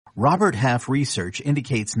Robert Half research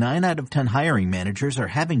indicates 9 out of 10 hiring managers are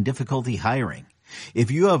having difficulty hiring.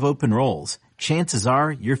 If you have open roles, chances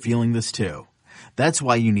are you're feeling this too. That's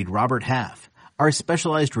why you need Robert Half. Our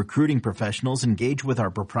specialized recruiting professionals engage with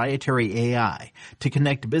our proprietary AI to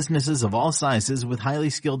connect businesses of all sizes with highly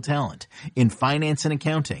skilled talent in finance and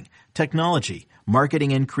accounting, technology,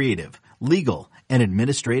 marketing and creative, legal, and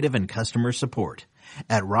administrative and customer support.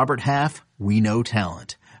 At Robert Half, we know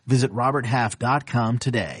talent. Visit roberthalf.com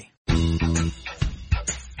today.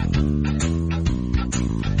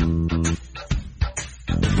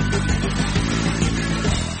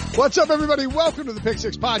 What's up, everybody? Welcome to the Pick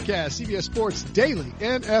Six Podcast, CBS Sports Daily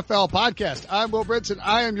NFL Podcast. I'm Will Brinson.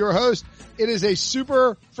 I am your host. It is a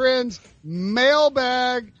Super Friends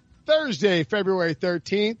Mailbag Thursday, February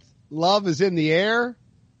 13th. Love is in the air,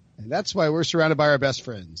 and that's why we're surrounded by our best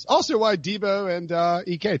friends. Also why Debo and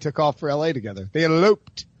EK took off for L.A. together. They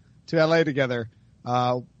eloped to L.A. together.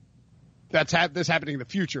 That's happening in the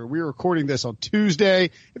future. We're recording this on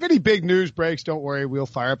Tuesday. If any big news breaks, don't worry. We'll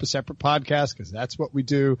fire up a separate podcast because that's what we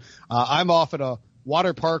do. I'm off at a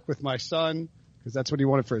water park with my son because that's what he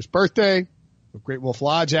wanted for his birthday with Great Wolf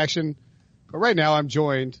Lodge action. But right now I'm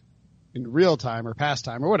joined in real time or past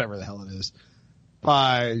time or whatever the hell it is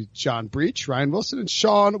by John Breach, Ryan Wilson, and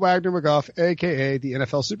Sean Wagner McGough, a.k.a. the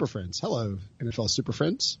NFL Super Friends. Hello, NFL Super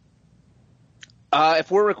Friends.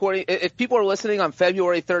 If people are listening on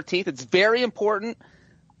February 13th, it's very important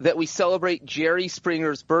that we celebrate Jerry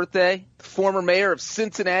Springer's birthday. The former mayor of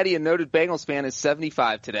Cincinnati and noted Bengals fan is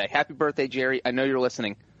 75 today. Happy birthday, Jerry. I know you're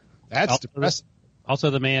listening. That's depressing. Also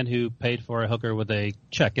the man who paid for a hooker with a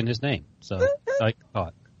check in his name. So I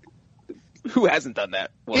caught. Who hasn't done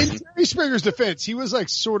that? In Jerry Springer's defense, he was like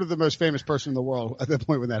sort of the most famous person in the world at the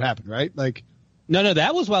point when that happened, right? Like, No,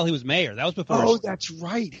 that was while he was mayor. That was before. Oh, that's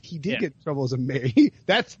right. He did get in trouble as a mayor.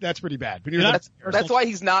 That's pretty bad. But that's why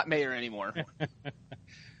he's not mayor anymore.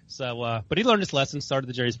 So, but he learned his lesson, started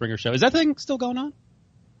the Jerry Springer Show. Is that thing still going on?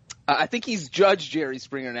 I think he's Judge Jerry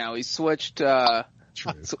Springer now. He's switched. True.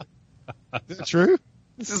 Is that true?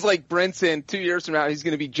 This is like Brinson. 2 years from now, he's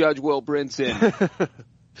going to be Judge Will Brinson.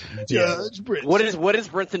 Judge Brinson. What is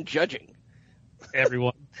Brinson judging?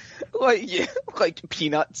 Everyone. like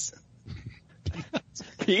peanuts.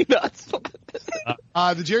 Peanuts.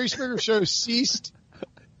 The Jerry Springer Show ceased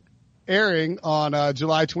airing on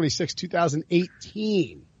July 26,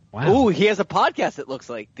 2018. Wow. Ooh, he has a podcast, it looks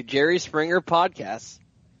like. The Jerry Springer Podcast.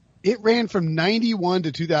 It ran from 91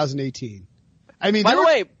 to 2018. I mean, by the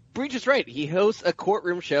way, Breach is right. He hosts a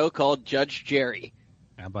courtroom show called Judge Jerry.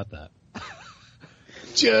 How about that?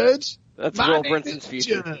 Judge. That's Will Brinson's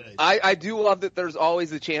future. I do love that there's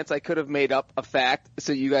always a chance I could have made up a fact,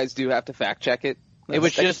 so you guys do have to fact check it. It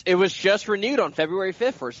was just renewed on February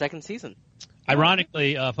 5th for a second season.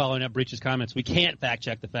 Ironically, following up Breach's comments, we can't fact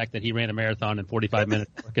check the fact that he ran a marathon in 45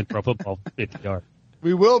 minutes working for a football 50 yards.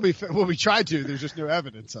 We will be. Well, we tried to. There's just no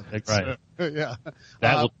evidence of it. Right. So,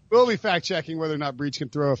 yeah. We'll be fact checking whether or not Breach can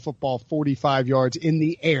throw a football 45 yards in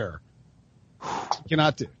the air.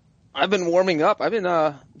 Cannot do. I've been warming up. I've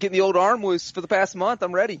been getting the old arm loose for the past month.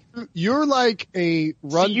 I'm ready. You're like a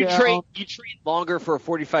rundown. So you train longer for a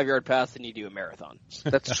 45-yard pass than you do a marathon.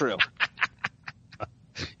 That's true.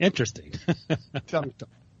 Interesting. Tell me.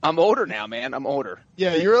 I'm older now, man. I'm older.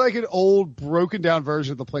 Yeah, you're like an old, broken down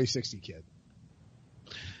version of the Play 60 kid.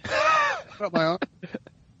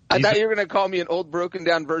 I thought you were going to call me an old, broken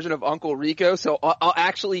down version of Uncle Rico, so I'll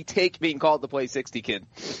actually take being called the Play 60 kid.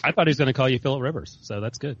 I thought he was going to call you Phillip Rivers, so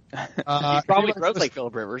that's good. He probably grows like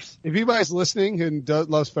Phillip Rivers. If anybody's listening and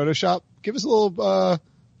loves Photoshop, give us a little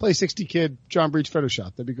Play 60 kid John Breach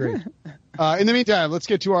Photoshop. That'd be great. In the meantime, let's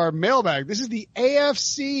get to our mailbag. This is the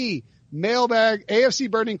AFC mailbag, AFC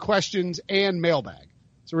burning questions and mailbag.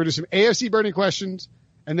 So we're going to do some AFC burning questions,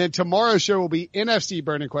 and then tomorrow's show will be NFC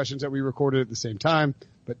burning questions that we recorded at the same time.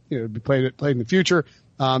 But, it'll be played in the future.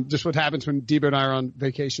 Just what happens when Debo and I are on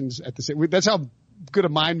vacations at the same, that's how good a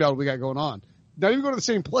mind meld we got going on. Not even going to the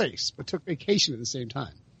same place, but took vacation at the same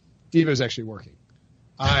time. Debo's actually working.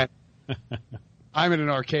 I'm in an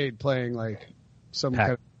arcade playing like some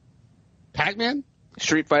kind of Pac-Man?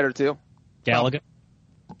 Street Fighter 2. Galaga?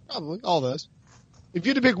 Probably. All those. If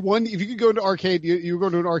you had to pick one, if you could go into arcade, you were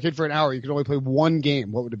going to an arcade for an hour, you could only play one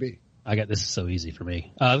game. What would it be? This is so easy for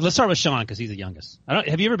me. Let's start with Sean because he's the youngest.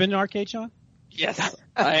 Have you ever been to an arcade, Sean? Yes.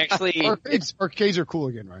 I actually. Arcades are cool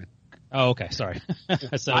again, right? Oh, okay. Sorry.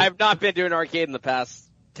 So, I have not been to an arcade in the past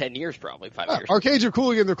 10 years, probably 5 years. Arcades are cool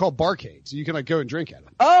again. They're called barcades. So you can go and drink at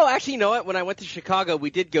them. Oh, actually, you know what? When I went to Chicago, we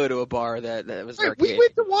did go to a bar that was an arcade. We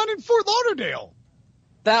went to one in Fort Lauderdale.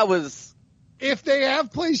 That was. If they have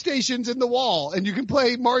PlayStations in the wall and you can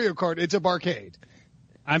play Mario Kart, it's a barcade.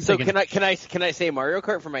 So can I say Mario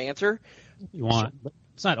Kart for my answer? You want?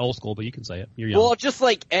 It's not old school, but you can say it. You're young. Well, just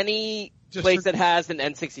like any place that has an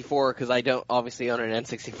N64, because I don't obviously own an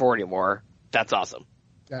N64 anymore. That's awesome.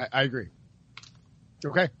 I agree.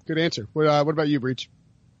 Okay, good answer. What about you, Breach?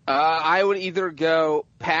 I would either go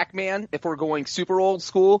Pac-Man if we're going super old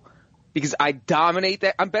school, because I dominate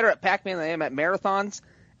that. I'm better at Pac-Man than I am at marathons,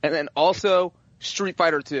 and then also Street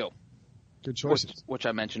Fighter 2. Good choices. Which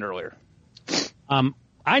I mentioned earlier.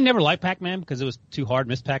 I never liked Pac-Man because it was too hard.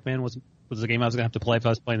 Miss Pac-Man was the game I was going to have to play if I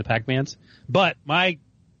was playing the Pac-Mans. But my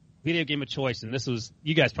video game of choice, and this was,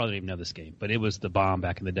 you guys probably don't even know this game, but it was the bomb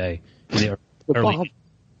back in the day. Early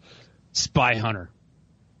Spy Hunter.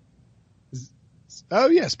 Oh,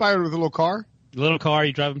 yeah, Spy Hunter with a little car. Little car,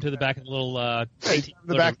 you drive them to the back of the little the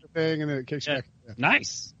back of the thing, and then it kicks back. Yeah.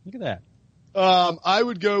 Nice. Look at that. I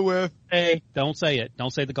would go with... Hey, don't say it.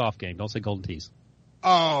 Don't say the golf game. Don't say Golden Tees.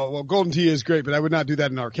 Oh, well, Golden Tee is great, but I would not do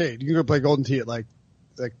that in an arcade. You can go play Golden Tee at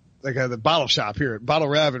the bottle shop here at Bottle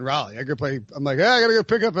Rev in Raleigh. I'm like, I gotta go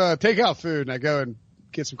pick up takeout food, and I go and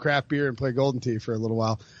get some craft beer and play Golden Tee for a little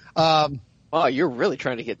while. Wow, you're really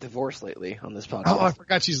trying to get divorced lately on this podcast. Oh, I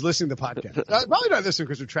forgot she's listening to the podcast. Probably not listening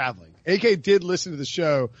because we're traveling. AK did listen to the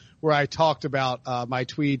show where I talked about my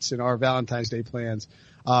tweets and our Valentine's Day plans.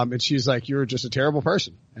 And she's like, you're just a terrible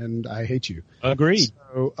person, and I hate you. Agreed.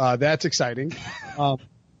 So that's exciting.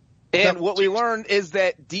 And what we learned is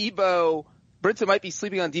that Brinson might be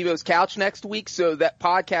sleeping on Debo's couch next week, so that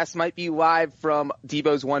podcast might be live from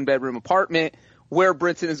Debo's one-bedroom apartment, where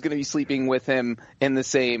Brinson is going to be sleeping with him in the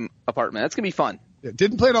same apartment. That's going to be fun. Yeah,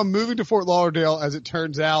 didn't plan on moving to Fort Lauderdale. As it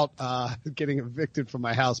turns out, getting evicted from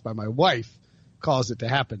my house by my wife caused it to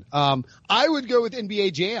happen. I would go with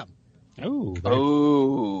NBA Jam.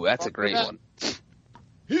 Oh, that's a great one.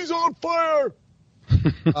 He's on fire.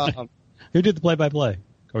 Who did the play-by-play?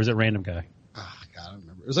 Or was it a random guy? God, I don't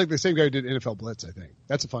remember. It was like the same guy who did NFL Blitz, I think.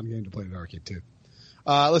 That's a fun game to play in an arcade, too.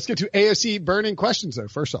 Let's get to AFC burning questions, though.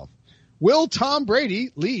 First off, will Tom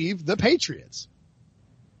Brady leave the Patriots?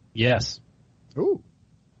 Yes. Ooh.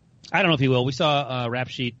 I don't know if he will. We saw a rap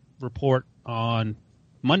sheet report on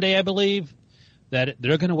Monday, I believe, that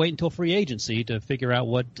they're going to wait until free agency to figure out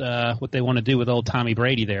what they want to do with old Tommy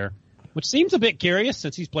Brady there, which seems a bit curious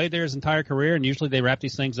since he's played there his entire career, and usually they wrap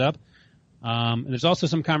these things up. And there's also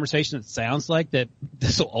some conversation that sounds like that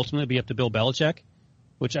this will ultimately be up to Bill Belichick,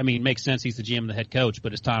 which, I mean, makes sense. He's the GM and the head coach,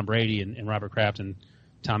 but it's Tom Brady and Robert Kraft and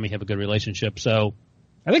Tommy have a good relationship. So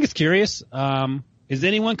I think it's curious. Is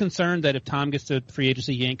anyone concerned that if Tom gets to free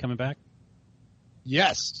agency, he ain't coming back?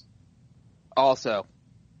 Yes. Also.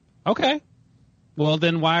 Okay. Well,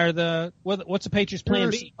 then what's the Patriots' plan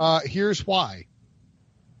B? Here's why.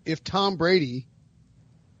 If Tom Brady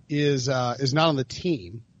is not on the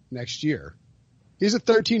team next year, he's a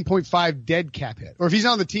 13.5 dead cap hit. Or if he's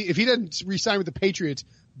not on the team, if he doesn't re-sign with the Patriots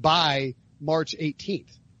by March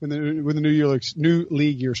 18th, when the new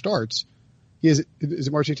league year starts, is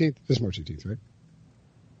it March 18th? This is March 18th, right?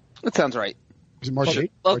 That sounds right. Is it March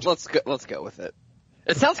 8th? Let's go with it.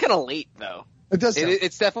 It sounds kind of late, though. It does.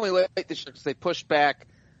 It's definitely late this year because they pushed back.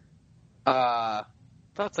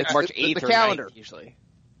 It's like March 8th the or calendar 9th usually.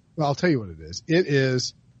 Well, I'll tell you what it is. It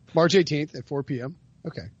is March 18th at 4 p.m.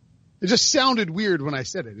 Okay. It just sounded weird when I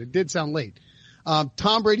said it. It did sound late.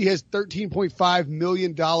 Tom Brady has $13.5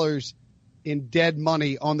 million in dead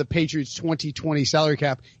money on the Patriots 2020 salary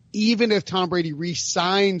cap, even if Tom Brady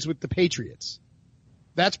re-signs with the Patriots.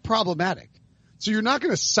 That's problematic. So you're not going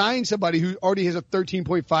to sign somebody who already has a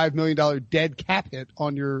 $13.5 million dead cap hit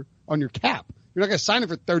on your cap. You're not going to sign him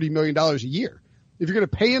for $30 million a year. If you're going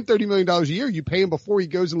to pay him $30 million a year, you pay him before he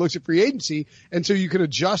goes and looks at free agency. And so you can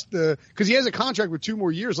adjust because he has a contract with 2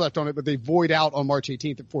 more years left on it, but they void out on March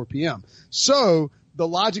 18th at 4 p.m. So the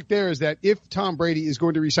logic there is that if Tom Brady is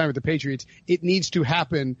going to re-sign with the Patriots, it needs to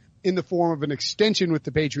happen in the form of an extension with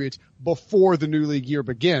the Patriots before the new league year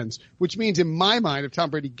begins, which means in my mind, if Tom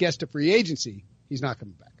Brady gets to free agency, he's not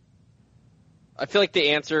coming back. I feel like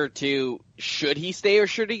the answer to should he stay or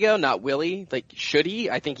should he go, not will he. Like, should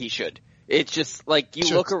he? I think he should. It's just like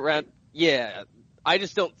you look around. Yeah, I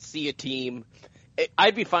just don't see a team.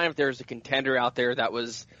 I'd be fine if there was a contender out there that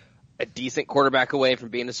was a decent quarterback away from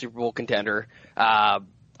being a Super Bowl contender.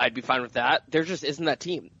 I'd be fine with that. There just isn't that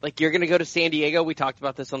team. Like, you're going to go to San Diego. We talked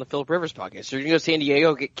about this on the Phillip Rivers podcast. So you're going to go to San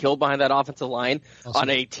Diego, get killed behind that offensive line on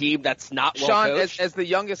a team that's not well coached. Sean, as the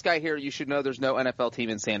youngest guy here, you should know there's no NFL team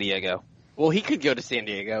in San Diego. Well, he could go to San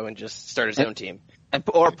Diego and just start his own team.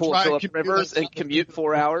 Or pull Phillip Rivers and commute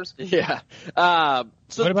 4 hours. Yeah.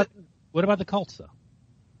 So what about the Colts, though?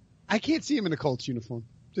 I can't see him in a Colts uniform.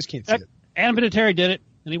 Just can't see it. Adam Vinatieri did it,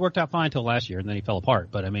 and he worked out fine until last year, and then he fell apart.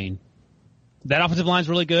 But, I mean, That offensive line's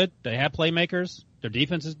really good. They have playmakers. Their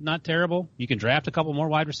defense is not terrible. You can draft a couple more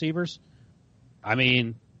wide receivers. I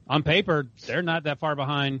mean, on paper, they're not that far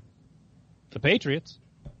behind the Patriots.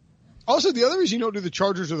 Also, the other reason you don't do the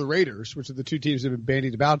Chargers or the Raiders, which are the two teams that have been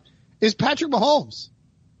bandied about, is Patrick Mahomes.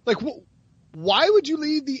 Like, why would you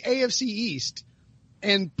leave the AFC East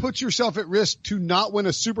and put yourself at risk to not win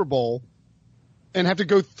a Super Bowl and have to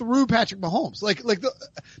go through Patrick Mahomes?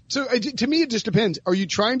 So to me, it just depends. Are you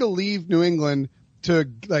trying to leave New England to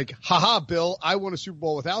haha, Bill, I won a Super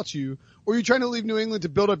Bowl without you? Or are you trying to leave New England to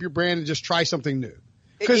build up your brand and just try something new?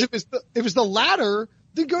 Because if it's the latter,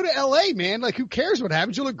 then go to LA, man. Like, who cares what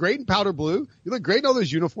happens? You look great in powder blue. You look great in all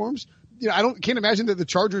those uniforms. You know, I can't imagine that the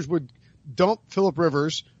Chargers would dump Phillip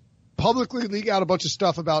Rivers, publicly leak out a bunch of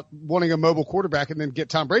stuff about wanting a mobile quarterback and then get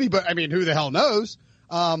Tom Brady. But I mean, who the hell knows?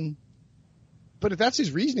 But if that's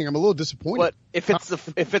his reasoning, I'm a little disappointed. But if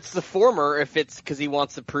it's the former, if it's because he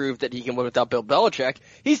wants to prove that he can win without Bill Belichick,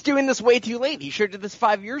 he's doing this way too late. He should have did this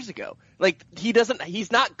 5 years ago. Like,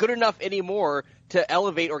 he's not good enough anymore to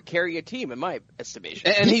elevate or carry a team, in my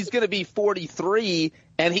estimation. And he's going to be 43,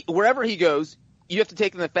 and wherever he goes, you have to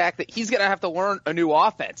take in the fact that he's going to have to learn a new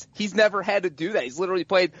offense. He's never had to do that. He's literally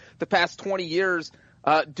played the past 20 years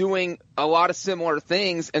doing a lot of similar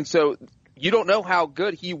things, and so you don't know how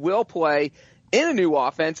good he will play in a new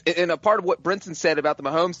offense. And a part of what Brinson said about the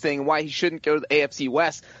Mahomes thing and why he shouldn't go to the AFC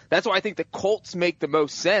West, that's why I think the Colts make the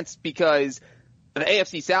most sense, because the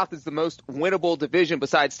AFC South is the most winnable division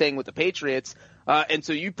besides staying with the Patriots. And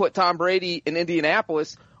so you put Tom Brady in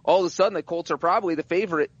Indianapolis, all of a sudden the Colts are probably the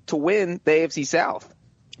favorite to win the AFC South.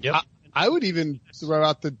 Yep. I would even throw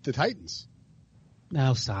out the Titans.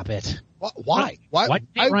 No, stop it. Why? Why do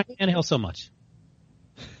you hate Ryan Tannehill so much?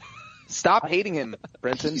 Stop hating him,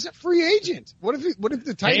 Brenton. He's a free agent. What if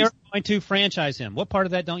the Titans? They are going to franchise him. What part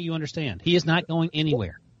of that don't you understand? He is not going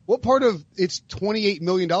anywhere. What part of it's $28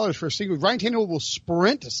 million for a single? Ryan Tannehill will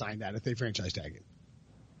sprint to sign that if they franchise tag him.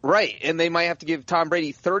 Right, and they might have to give Tom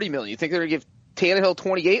Brady $30 million. You think they're going to give Tannehill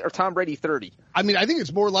 28 or Tom Brady 30? I mean, I think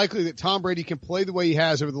it's more likely that Tom Brady can play the way he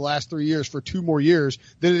has over the last 3 years for 2 more years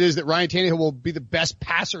than it is that Ryan Tannehill will be the best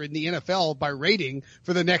passer in the NFL by rating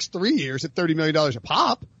for the next 3 years at $30 million a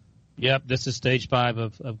pop. Yep, this is stage 5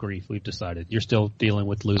 of grief. We've decided. You're still dealing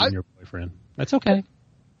with losing your boyfriend. That's okay.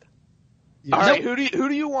 All right, who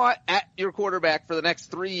do you want at your quarterback for the next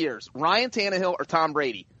 3 years? Ryan Tannehill or Tom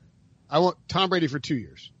Brady? I want Tom Brady for 2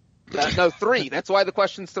 years. No, 3. That's why the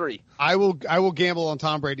question's 3. I will gamble on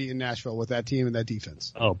Tom Brady in Nashville with that team and that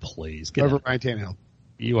defense. Oh, please. Over Ryan Tannehill.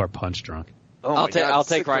 You are punch drunk. Oh, I'll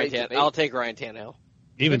take Ryan Tannehill.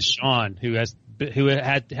 Even Sean, who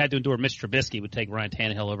had to endure Mitch Trubisky, would take Ryan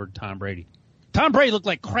Tannehill over Tom Brady. Tom Brady looked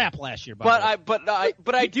like crap last year. But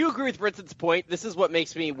I do agree with Brinson's point. This is what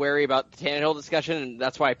makes me wary about the Tannehill discussion, and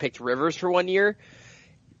that's why I picked Rivers for 1 year.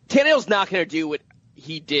 Tannehill's not going to do what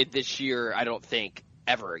he did this year, I don't think,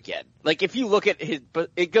 ever again. Like, if you look at but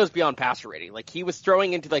it goes beyond passer rating. Like, he was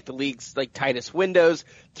throwing into like the league's like tightest windows,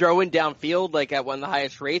 throwing downfield like at one of the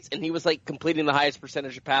highest rates, and he was like completing the highest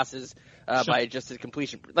percentage of passes by adjusted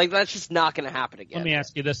completion. Like, that's just not going to happen again. Let me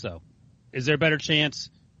ask you this though: is there a better chance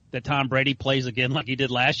that Tom Brady plays again like he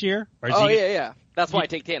did last year? Or is yeah. That's why I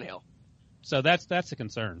take Tannehill. So that's a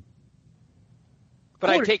concern. But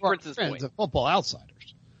I take Brinson's point. Of Football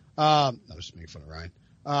Outsiders. I was just making fun of Ryan.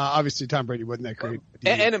 Obviously, Tom Brady wasn't that great.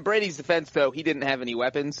 And in Brady's defense, though, he didn't have any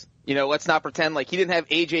weapons. You know, let's not pretend like he didn't have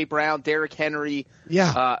A.J. Brown, Derrick Henry.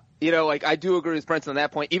 Yeah. I do agree with Brinson on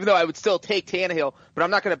that point, even though I would still take Tannehill, but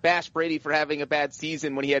I'm not going to bash Brady for having a bad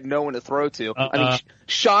season when he had no one to throw to. I mean,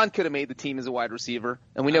 Sean could have made the team as a wide receiver,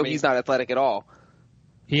 and we know he's not athletic at all.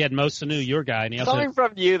 He had Mo Sanu, your guy. And he also coming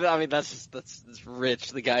from you, I mean, that's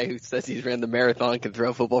Rich, the guy who says he's ran the marathon, can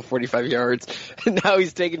throw a football 45 yards, and now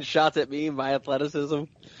he's taking shots at me and my athleticism.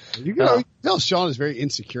 You can tell Sean is very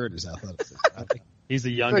insecure in his athleticism. He's the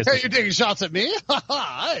youngest. Hey, you're taking shots at me?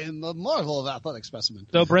 I am the marvel of athletic specimen.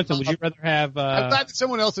 So, Brenton, would you rather have... I'm glad that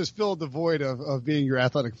someone else has filled the void of being your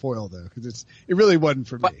athletic foil, though, because it really wasn't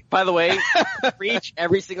for me. By the way, Reach,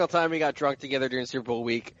 every single time we got drunk together during Super Bowl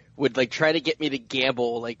week, would like try to get me to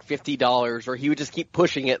gamble like $50, or he would just keep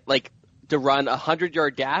pushing it like to run a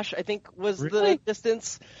 100-yard dash, I think was the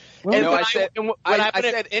distance. Well, and I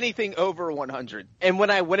said anything over 100. And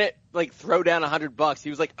when I went like throw down $100, he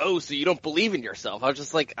was like, "Oh, so you don't believe in yourself?" I was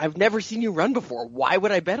just like, "I've never seen you run before. Why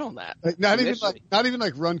would I bet on that?" Like, not even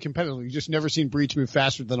like run competitively. You just never seen Breach move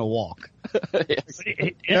faster than a walk.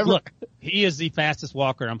 Look, he is the fastest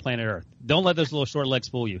walker on planet Earth. Don't let those little short legs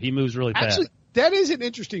fool you. He moves really fast. Actually, that is an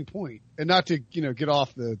interesting point, and not to get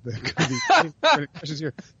off the questions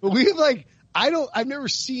here, but we have I've never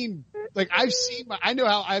seen, like, I know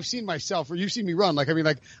how I've seen myself, or you've seen me run. Like, I mean,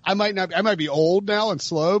 like, I might be old now and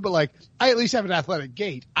slow, but like, I at least have an athletic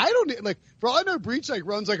gait. I don't, like, for all I know, Breach, like,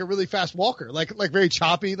 runs like a really fast walker, like very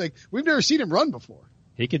choppy. Like, we've never seen him run before.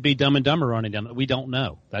 He could be Dumb and Dumber running down. We don't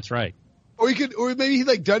know. That's right. Or maybe he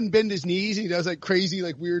like doesn't bend his knees and he does like crazy,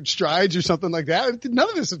 like weird strides or something like that. None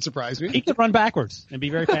of this would surprise me. He could run backwards and be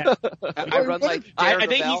very fast. I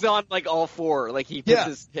think he's on like all four. Like he puts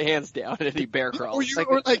his hands down and he bear crawls. Or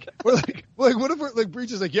what if like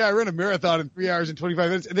Breach is like, yeah, I ran a marathon in 3 hours and 25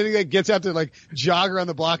 minutes, and then he like gets out to like jog around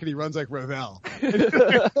the block and he runs like Rovell.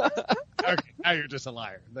 Okay, now you're just a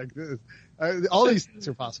liar. Like this. All these things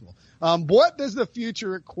are possible. What does the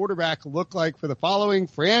future at quarterback look like for the following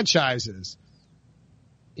franchises?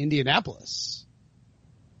 Indianapolis.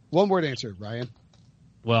 One word answer, Ryan.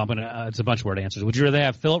 Well, it's a bunch of word answers. Would you rather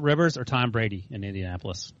have Phillip Rivers or Tom Brady in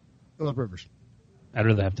Indianapolis? Phillip Rivers. I'd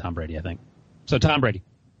rather have Tom Brady, I think. So Tom Brady.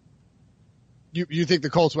 You think the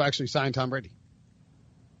Colts will actually sign Tom Brady?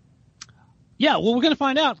 Yeah, well, we're going to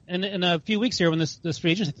find out in a few weeks here when this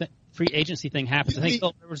free agency thing happens. I think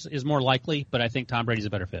Phillip Rivers is more likely, but I think Tom Brady's a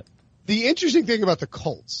better fit. The interesting thing about the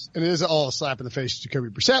Colts, and it is all a slap in the face to Jacoby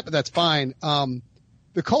Brissett, but that's fine.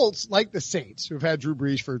 The Colts, like the Saints, who have had Drew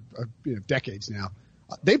Brees for decades now,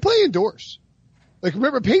 they play indoors. Like,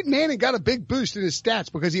 remember, Peyton Manning got a big boost in his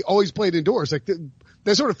stats because he always played indoors. Like,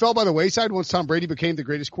 that sort of fell by the wayside once Tom Brady became the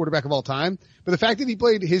greatest quarterback of all time. But the fact that he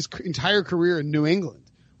played his entire career in New England,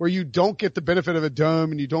 where you don't get the benefit of a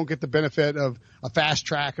dome and you don't get the benefit of a fast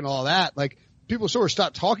track and all that, like, people sort of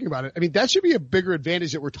stopped talking about it. I mean, that should be a bigger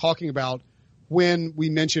advantage that we're talking about when we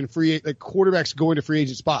mention quarterbacks going to free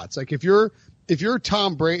agent spots. Like, if you're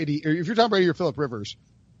Tom Brady, or if you're Tom Brady or Phillip Rivers,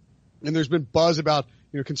 and there's been buzz about,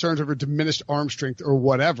 concerns over diminished arm strength or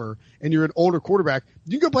whatever, and you're an older quarterback,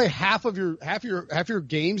 you can go play half your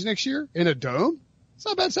games next year in a dome. It's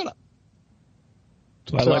not a bad setup.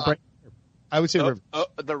 I would say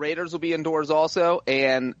the Raiders will be indoors also,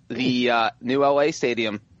 and the new LA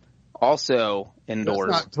stadium also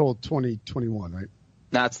indoors. That's not until 2021, right?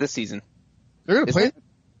 No, it's this season. They're going to play it?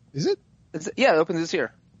 Is it? Yeah, it opens this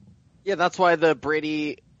year. Yeah, that's why the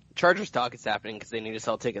Brady Chargers talk is happening, because they need to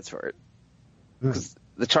sell tickets for it. Because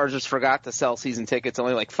the Chargers forgot to sell season tickets.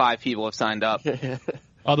 Only like 5 people have signed up.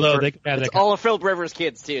 Although it's all of Phillip Rivers'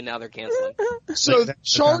 kids too. Now they're canceling. So the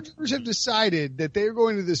Chargers have decided that they're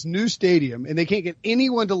going to this new stadium, and they can't get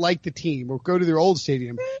anyone to like the team or go to their old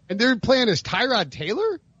stadium, and they're playing as Tyrod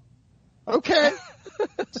Taylor. Okay,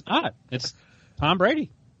 it's not. It's Tom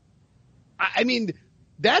Brady. I mean,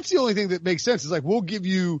 that's the only thing that makes sense. Is like, we'll give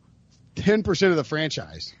you 10% of the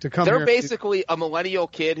franchise to come. They're basically a millennial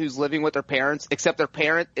kid who's living with their parents, except their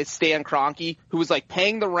parent is Stan Kroenke, who was like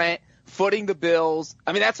paying the rent, footing the bills.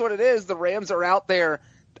 I mean, that's what it is. The Rams are out there.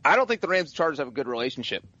 I don't think the Rams and Chargers have a good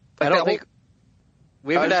relationship. I don't think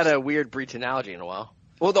we haven't had a weird Breach analogy in a while.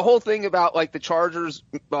 Well, the whole thing about like the Chargers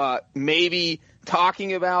maybe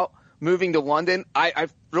talking about moving to London, I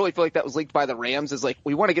really feel like that was linked by the Rams. Is like,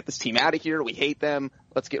 we want to get this team out of here. We hate them.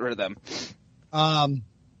 Let's get rid of them.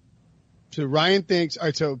 So Ryan thinks, all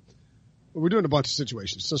right, so we're doing a bunch of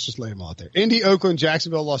situations. So let's just lay them all out there. Indy, Oakland,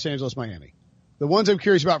 Jacksonville, Los Angeles, Miami. The ones I'm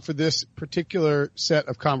curious about for this particular set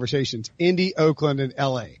of conversations, Indy, Oakland, and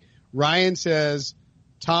LA. Ryan says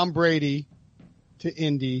Tom Brady to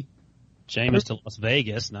Indy. Jameis to Las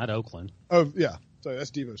Vegas, not Oakland. Oh, yeah. So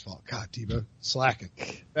that's Devo's fault. God, Devo. Slacking.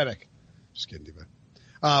 Pathetic. Just kidding, Devo.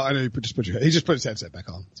 I know he just put his headset back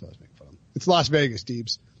on. That's what I was making fun of him. It's Las Vegas,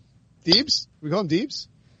 Deebs. Deebs? We call him Deebs?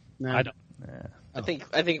 Nah. I don't. I think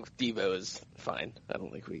Devo is fine. I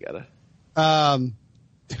don't think we gotta.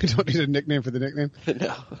 We don't need a nickname for the nickname.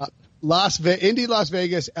 No. Indy, Las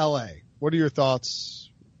Vegas, LA. What are your thoughts?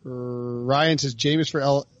 Ryan says Jameis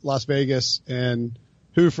for Las Vegas, and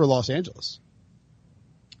who for Los Angeles?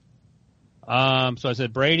 So I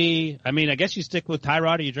said Brady. I mean, I guess you stick with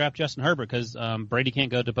Tyrod or you draft Justin Herbert, because Brady can't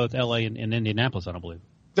go to both LA and Indianapolis, I don't believe.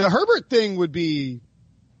 The Herbert thing would be,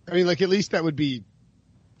 I mean, like, at least that would be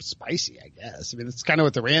spicy, I guess. I mean, it's kind of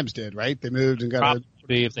what the Rams did, right? They moved and got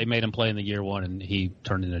probably if they made him play in the year one and he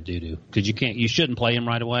turned into doo-doo. Because you shouldn't play him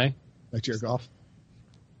right away. Like Jared Goff?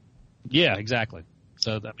 Yeah, exactly.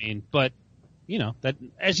 So, I mean, but, that,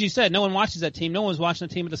 as you said, no one watches that team. No one was watching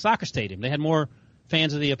the team at the soccer stadium. They had more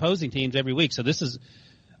fans of the opposing teams every week. So this is,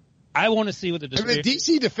 I want to see what the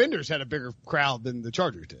DC Defenders had a bigger crowd than the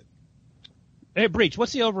Chargers did. Hey, Breach,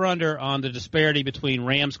 what's the over-under on the disparity between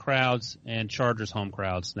Rams crowds and Chargers home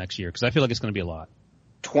crowds next year? Because I feel like it's going to be a lot.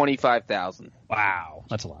 25,000. Wow,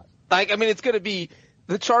 that's a lot. Like, I mean, it's going to be –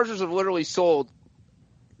 the Chargers have literally sold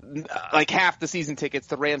like half the season tickets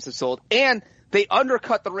the Rams have sold. And they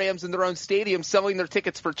undercut the Rams in their own stadium, selling their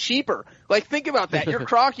tickets for cheaper. Like, think about that. You're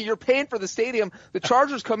Kroenke, you're paying for the stadium. The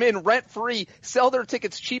Chargers come in rent-free, sell their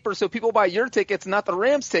tickets cheaper so people buy your tickets, not the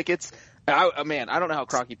Rams tickets. Man, I don't know how Kroenke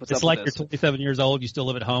puts up with this. It's like you're 27 years old, you still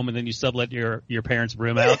live at home, and then you sublet your parents'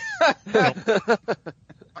 room out.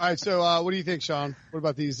 All right, so what do you think, Sean? What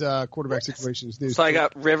about these quarterback situations? So I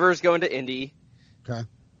got Rivers going to Indy. Okay.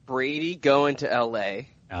 Brady going to L.A.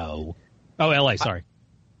 Oh, L.A., sorry.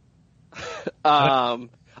 I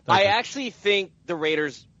actually think the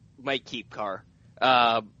Raiders might keep Carr.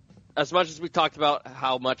 As much as we talked about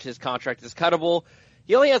how much his contract is cuttable,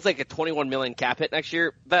 he only has like a $21 million cap hit next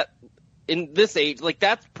year. That in this age, like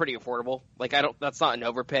that's pretty affordable. Like that's not an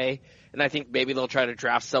overpay. And I think maybe they'll try to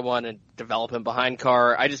draft someone and develop him behind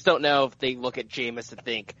Carr. I just don't know if they look at Jameis and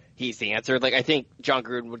think he's the answer. Like I think John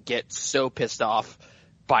Gruden would get so pissed off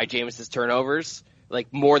by Jameis's turnovers,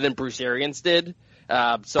 like more than Bruce Arians did.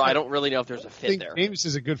 So I don't really know if there's a fit there. Jameis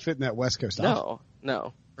is a good fit in that West Coast offense.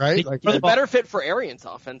 No. Right? He's a better fit for Arians'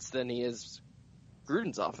 offense than he is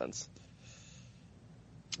Gruden's offense.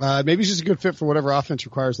 Maybe he's just a good fit for whatever offense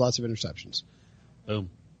requires lots of interceptions. Boom.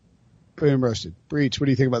 Boom roasted. Breach, what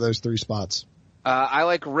do you think about those three spots? I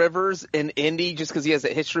like Rivers in Indy just because he has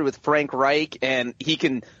a history with Frank Reich, and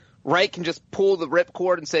Reich can just pull the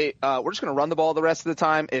ripcord and say, we're just going to run the ball the rest of the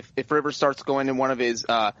time if Rivers starts going in one of his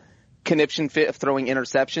conniption fit of throwing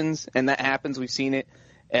interceptions, and that happens. We've seen it.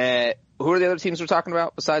 Who are the other teams we're talking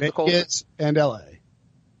about besides the Colts? And L.A.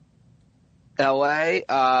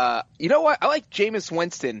 You know what? I like Jameis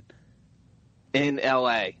Winston in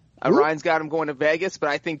L.A. Ryan's got him going to Vegas, but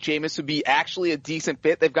I think Jameis would be actually a decent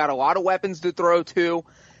fit. They've got a lot of weapons to throw to.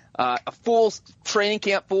 A full training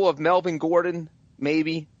camp full of Melvin Gordon,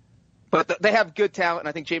 maybe. But they have good talent, and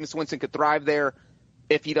I think Jameis Winston could thrive there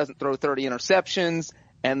if he doesn't throw 30 interceptions.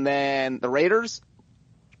 And then the Raiders,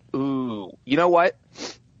 you know what?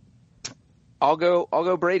 I'll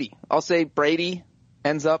go Brady. I'll say Brady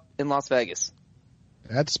ends up in Las Vegas.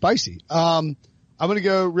 That's spicy. I'm going to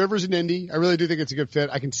go Rivers and Indy. I really do think it's a good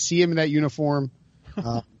fit. I can see him in that uniform.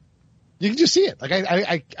 You can just see it.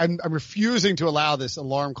 Like I'm refusing to allow this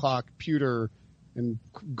alarm clock, pewter, and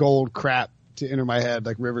gold crap to enter my head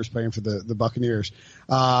like Rivers playing for the Buccaneers.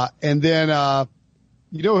 And then,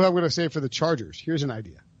 you know who I'm going to say for the Chargers? Here's an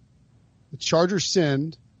idea. The Chargers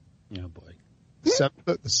send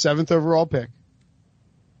the seventh overall pick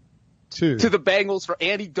to the Bengals for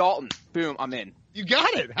Andy Dalton. Boom, I'm in. You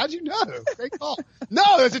got it. How'd you know? Great call. No,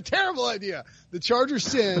 that's a terrible idea. The Chargers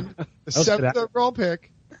send the seventh overall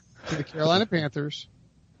pick to the Carolina Panthers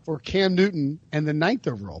for Cam Newton and the ninth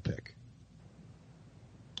overall pick.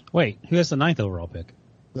 Wait, who has the ninth overall pick?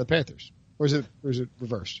 The Panthers. Or is it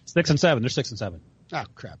reversed? 6 and 7. They're 6 and 7. Oh,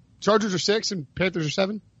 crap. Chargers are 6 and Panthers are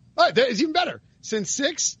 7? All right, that is even better. Send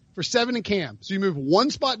 6 for 7 and Cam. So you move one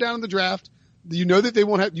spot down in the draft. You know that they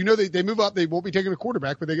won't have, they move up. They won't be taking a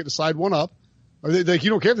quarterback, but they get to slide one up. Or you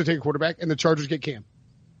don't care if they take a quarterback, and the Chargers get Cam.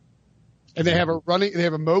 And they have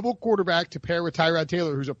a mobile quarterback to pair with Tyrod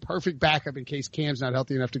Taylor, who's a perfect backup in case Cam's not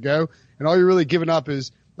healthy enough to go. And all you're really giving up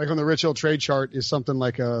is, like on the Rich Hill trade chart, is something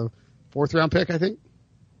like a 4th round pick, I think.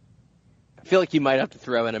 I feel like you might have to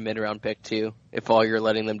throw in a mid-round pick too, if all you're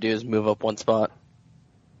letting them do is move up one spot.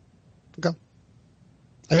 Okay.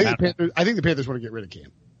 I think the Panthers want to get rid of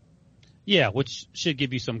Cam. Yeah, which should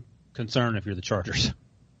give you some concern if you're the Chargers.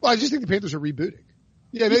 Well, I just think the Panthers are rebooting.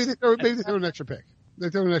 Yeah, maybe they throw an extra pick. They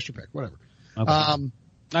throw an extra pick, whatever. Okay.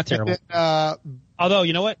 Not terrible. Although,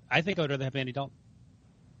 you know what? I think I would rather have Andy Dalton.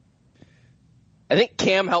 I think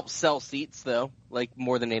Cam helps sell seats, though, like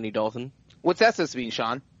more than Andy Dalton. What's that supposed to be,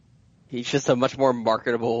 Sean? He's just a much more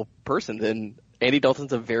marketable person than Andy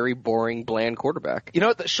Dalton's a very boring, bland quarterback. You know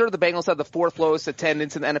what? Sure, the Bengals have the 4th lowest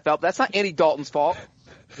attendance in the NFL, but that's not Andy Dalton's fault.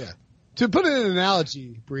 Yeah. To put in an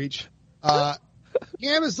analogy, Breach, Cam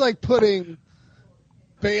is like putting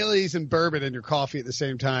Baileys and bourbon in your coffee at the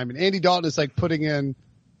same time, and Andy Dalton is like putting in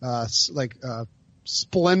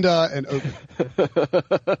Splenda and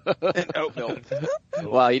oat milk.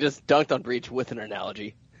 Wow, you just dunked on Breach with an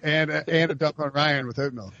analogy. And a dunk on Ryan with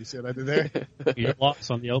oat milk. You see what I did there? You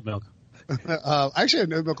lost on the oat milk. I actually had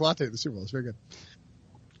an oat milk latte at the Super Bowl. It's very good.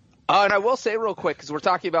 And I will say real quick, because we're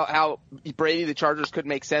talking about how Brady, the Chargers, could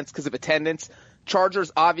make sense because of attendance.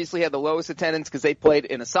 Chargers obviously had the lowest attendance because they played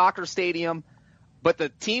in a soccer stadium. But the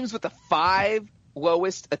teams with the 5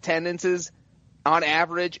 lowest attendances on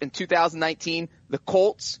average in 2019, the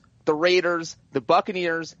Colts, the Raiders, the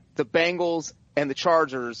Buccaneers, the Bengals, and the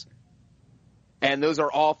Chargers. And those are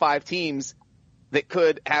all 5 teams that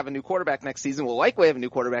could have a new quarterback next season, will likely have a new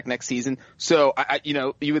quarterback next season. So,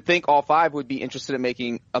 you would think all 5 would be interested in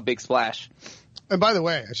making a big splash. And by the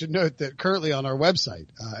way, I should note that currently on our website,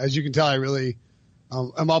 as you can tell, I really,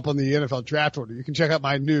 I'm up on the NFL draft order. You can check out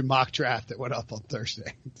my new mock draft that went up on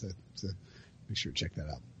Thursday. So make sure to check that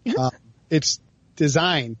out. It's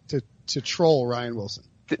designed to troll Ryan Wilson.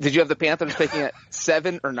 Did you have the Panthers picking at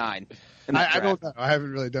 7 or 9? I don't know. I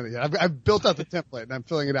haven't really done it yet. I've built out the template and I'm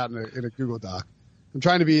filling it out in a Google Doc. I'm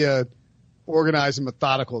trying to be organized and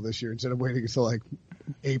methodical this year instead of waiting until like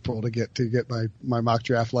April to get my mock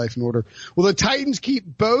draft life in order. Will the Titans keep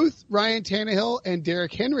both Ryan Tannehill and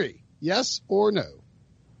Derrick Henry? Yes or no?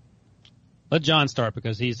 Let John start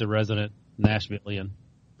because he's the resident Nashvilleian.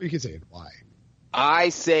 You can say it. Why? I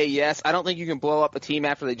say yes. I don't think you can blow up a team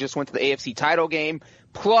after they just went to the AFC title game.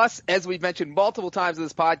 Plus, as we've mentioned multiple times in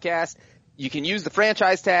this podcast, you can use the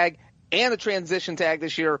franchise tag and the transition tag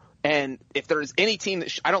this year. And if there's any team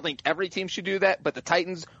that I don't think every team should do that, but the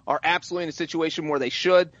Titans are absolutely in a situation where they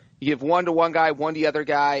should. You give one to one guy, one to the other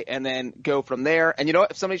guy, and then go from there. And you know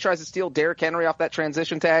what? If somebody tries to steal Derrick Henry off that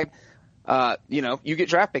transition tag, you get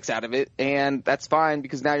draft picks out of it, and that's fine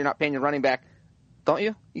because now you're not paying your running back, don't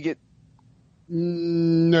you? You get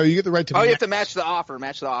no, you get the right to. Oh, you have to match the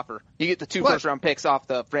offer. You get the 2 first-round picks off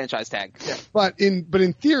the franchise tag. Yeah. But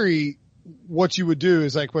in theory, what you would do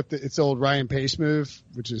is like it's the old Ryan Pace move,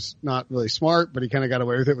 which is not really smart, but he kind of got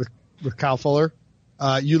away with it with Kyle Fuller.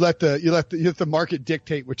 You let the market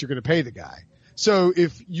dictate what you're going to pay the guy. So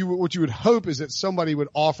what you would hope is that somebody would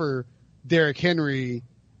offer Derrick Henry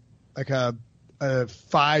like a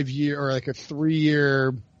 5-year or like a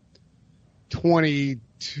 3-year 22.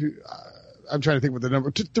 I'm trying to think what the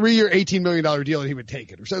number, 3-year, $18 million deal, and he would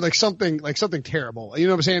take it, or so like something terrible. You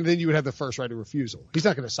know what I'm saying? Then you would have the first right of refusal. He's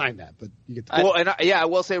not going to sign that, but you get. I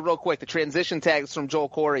will say real quick, the transition tags from Joel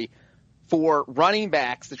Corey for running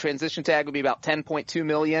backs. The transition tag would be about $10.2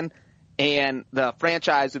 million, and the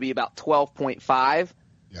franchise would be about $12.5.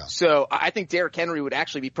 Yeah. So I think Derrick Henry would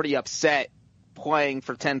actually be pretty upset playing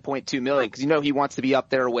for $10.2 million because he wants to be up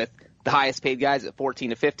there with the highest paid guys at 14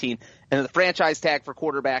 to 15. And the franchise tag for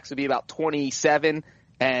quarterbacks would be about 27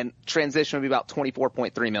 and transition would be about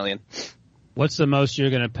 24.3 million. What's the most you're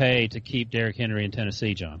going to pay to keep Derrick Henry in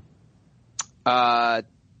Tennessee, John?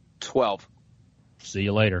 12. See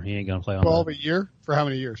you later. He ain't going to play on 12 a year? For how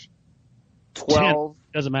many years? 12.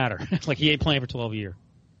 Doesn't matter. Like he ain't playing for 12 a year.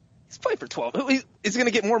 He's playing for 12. Is he going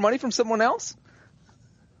to get more money from someone else?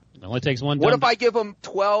 It only takes one. What if I give him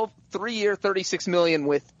 12, 3-year, $36 million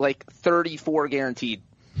with like 34 guaranteed?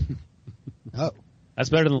 Oh, that's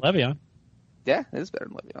better than Le'Veon. Yeah, it is better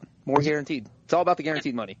than Le'Veon. More guaranteed. It's all about the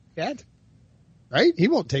guaranteed money. Dad, right? He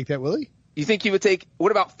won't take that, will he? You think he would take?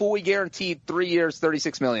 What about fully guaranteed 3 years,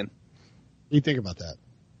 $36 million? You think about that?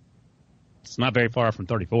 It's not very far from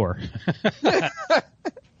 34.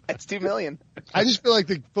 That's $2 million. I just feel like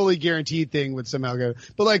the fully guaranteed thing would somehow go,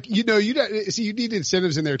 but like, you need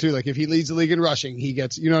incentives in there too. Like if he leads the league in rushing, he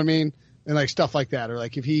gets, you know what I mean? And like stuff like that. Or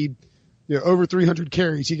like if he, over 300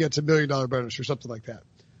 carries, he gets $1 million bonus or something like that.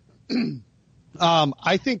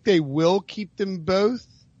 I think they will keep them both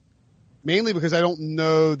mainly because I don't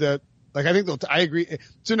know that, like, I agree.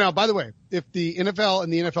 So now, by the way, if the NFL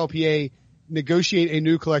and the NFLPA negotiate a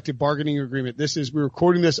new collective bargaining agreement, we're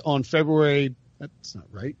recording this on February. That's not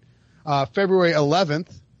right. February 11th.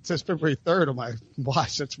 It says February 3rd on my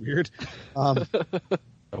watch. That's weird.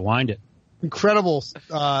 Rewind it. Incredible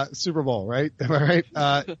Super Bowl, right? Am I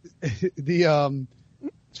right?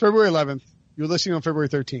 It's February 11th. You're listening on February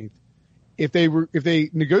 13th. If they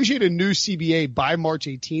negotiate a new CBA by March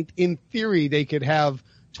 18th, in theory they could have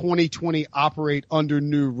 2020 operate under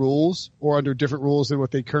new rules or under different rules than what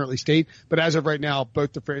they currently state. But as of right now,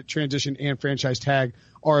 both the transition and franchise tag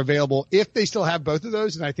are available. If they still have both of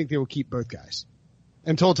those, and I think they will keep both guys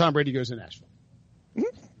until Tom Brady goes to Nashville.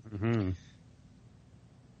 Mm-hmm.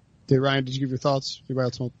 Ryan, did you give your thoughts? Anybody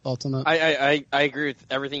else thoughts on that? I agree with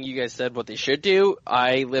everything you guys said, what they should do.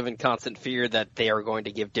 I live in constant fear that they are going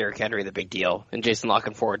to give Derrick Henry the big deal. And Jason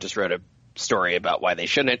Lockenford just wrote a story about why they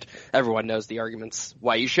shouldn't. Everyone knows the arguments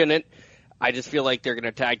why you shouldn't. I just feel like they're going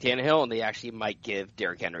to tag Tannehill, and they actually might give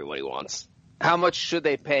Derrick Henry what he wants. How much should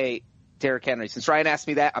they pay Derrick Henry? Since Ryan asked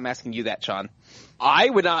me that, I'm asking you that, Sean. I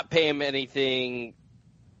would not pay him anything.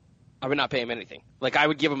 Like, I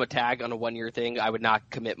would give him a tag on a 1-year thing. I would not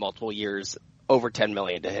commit multiple years over $10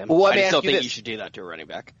 million to him. Well, I still think you should do that to a running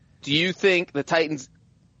back. Do you think the Titans,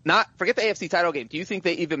 forget the AFC title game, do you think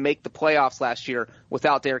they even make the playoffs last year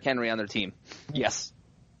without Derrick Henry on their team? Yes.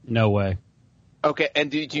 No way. Okay, and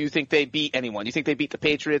do you think they beat anyone? Do you think they beat the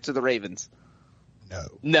Patriots or the Ravens?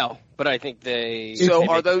 No, but I think they... So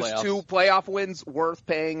are those two playoff wins worth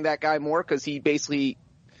paying that guy more because he basically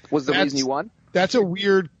was the reason you won? That's a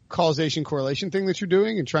weird causation correlation thing that you're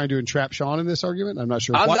doing and trying to entrap Sean in this argument? I'm not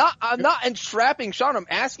sure. I'm not entrapping Sean. I'm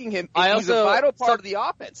asking him if he's a vital part of the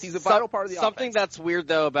offense. He's a vital part of the offense. Something that's weird,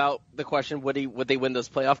 though, about the question, would they win those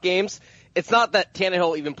playoff games? It's not that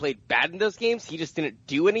Tannehill even played bad in those games. He just didn't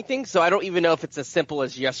do anything. So I don't even know if it's as simple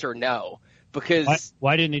as yes or no. Because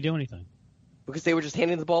why didn't he do anything? Because they were just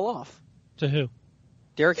handing the ball off. To who?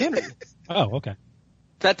 Derrick Henry. Oh, okay.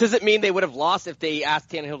 That doesn't mean they would have lost if they asked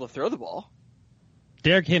Tannehill to throw the ball.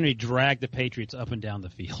 Derrick Henry dragged the Patriots up and down the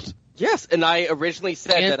field. Yes, and I originally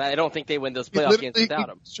said that I don't think they win those playoff games without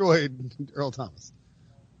him. Destroyed Earl Thomas.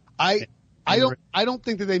 I don't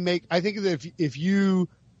think that they make. I think that if you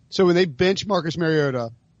when they bench Marcus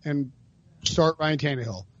Mariota and start Ryan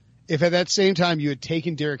Tannehill, if at that same time you had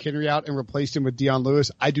taken Derrick Henry out and replaced him with Deion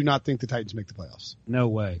Lewis, I do not think the Titans make the playoffs. No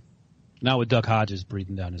way. Not with Duck Hodges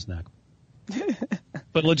breathing down his neck.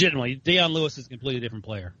 But legitimately, Deion Lewis is a completely different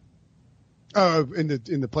player. Oh, in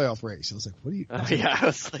the playoff race. I was like, what are you? Yeah, I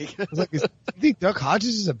was like, do you think Duck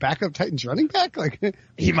Hodges is a backup Titans running back? Like,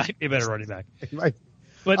 he might be a better running back. He might.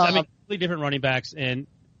 But I mean, completely different running backs, and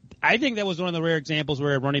I think that was one of the rare examples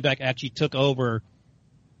where a running back actually took over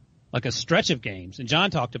like a stretch of games, and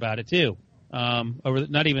John talked about it too. Over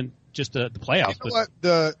not even just the playoffs. You know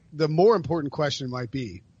what? The more important question might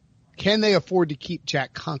be, can they afford to keep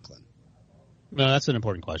Jack Conklin? No, that's an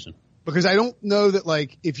important question. Because I don't know that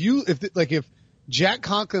if Jack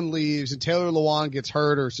Conklin leaves and Taylor Lewan gets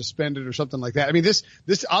hurt or suspended or something like that. I mean, this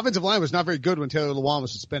offensive line was not very good when Taylor Lewan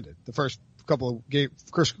was suspended the first couple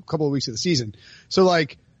of weeks of the season. So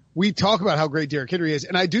like we talk about how great Derrick Henry is,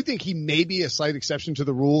 and I do think he may be a slight exception to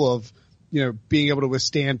the rule of, being able to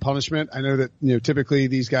withstand punishment. I know that, typically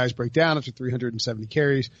these guys break down after 370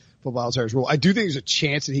 carries, Football Outsiders rule. I do think there's a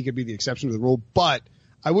chance that he could be the exception to the rule, but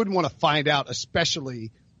I wouldn't want to find out,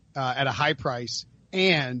 especially at a high price,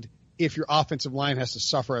 and if your offensive line has to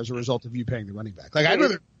suffer as a result of you paying the running back. Like I'd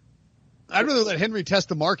rather let Henry test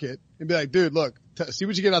the market and be like, dude, look, see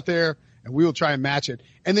what you get out there, and we will try and match it.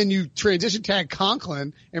 And then you transition tag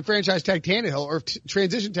Conklin and franchise tag Tannehill, or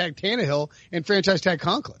transition tag Tannehill and franchise tag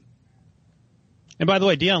Conklin. And by the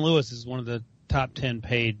way, Deion Lewis is one of the top 10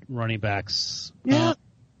 paid running backs. Yeah.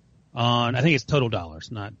 On I think it's total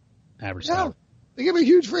dollars, not average salary. They gave him a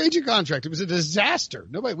huge free agent contract. It was a disaster.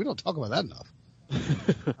 We don't talk about that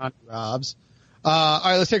enough. Robs. All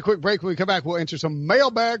right, let's take a quick break. When we come back, we'll answer some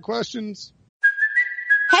mailbag questions.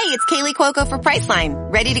 Hey, it's Kaylee Cuoco for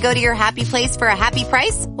Priceline. Ready to go to your happy place for a happy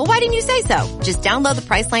price? Well, why didn't you say so? Just download the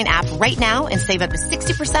Priceline app right now and save up to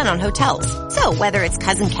 60% on hotels. So whether it's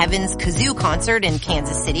Cousin Kevin's Kazoo concert in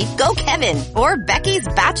Kansas City, go Kevin, or Becky's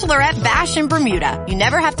Bachelorette Bash in Bermuda, you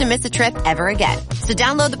never have to miss a trip ever again. So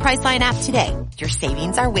download the Priceline app today. Your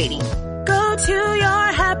savings are waiting. Go to your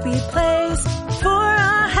happy place for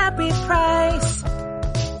a happy price.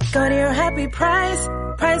 Go to your happy price,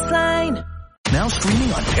 Priceline. Now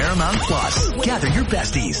streaming on Paramount Plus. Gather your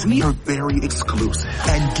besties. We are very exclusive.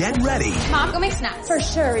 And get ready. Mom, go make snacks. For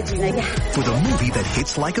sure, Regina. Yeah. For the movie that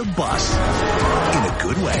hits like a bus. In a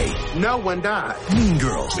good way. No one died. Mean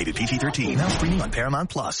Girls. Rated PG-13. Now streaming on Paramount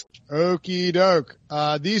Plus. Okie doke.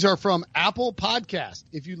 These are from Apple Podcast.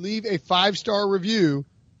 If you leave a 5-star review,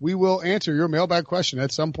 we will answer your mailbag question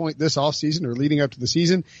at some point this offseason or leading up to the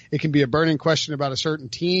season. It can be a burning question about a certain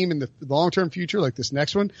team in the long-term future, like this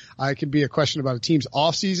next one. It can be a question about a team's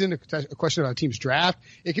offseason, a question about a team's draft.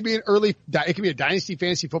 It can be it can be a dynasty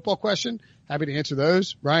fantasy football question. Happy to answer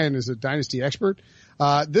those. Ryan is a dynasty expert.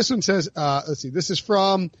 This one says, let's see, this is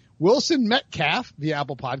from Wilson Metcalf via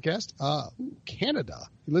Apple Podcast. Canada.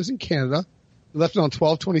 He lives in Canada. He left it on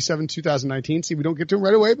 12/27/2019. See, we don't get to him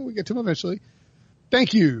right away, but we get to him eventually.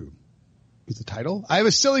 Thank you is the title. I have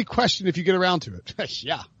a silly question if you get around to it.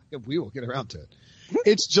 Yeah, we will get around to it.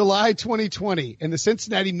 It's July 2020, and the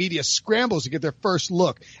Cincinnati media scrambles to get their first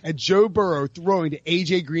look at Joe Burrow throwing to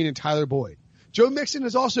A.J. Green and Tyler Boyd. Joe Mixon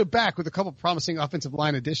is also back with a couple promising offensive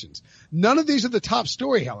line additions. None of these are the top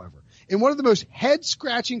story, however. In one of the most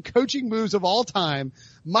head-scratching coaching moves of all time,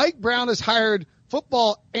 Mike Brown has hired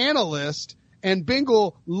football analyst and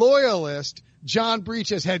Bengal loyalist John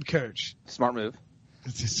Breach as head coach. Smart move.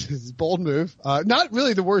 This is a bold move. Not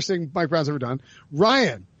really the worst thing Mike Brown's ever done.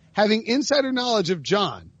 Ryan, having insider knowledge of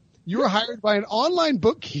John, you were hired by an online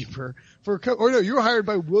bookkeeper you were hired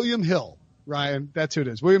by William Hill. Ryan, that's who it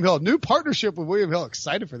is. William Hill. New partnership with William Hill.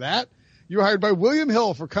 Excited for that. You were hired by William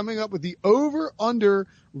Hill for coming up with the over-under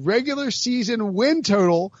regular season win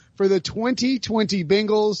total for the 2020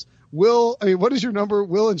 Bengals. What is your number?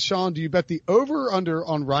 Will and Sean, do you bet the over or under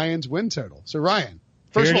on Ryan's win total? So Ryan,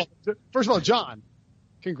 first of all, John,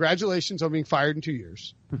 congratulations on being fired in 2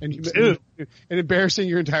 years and embarrassing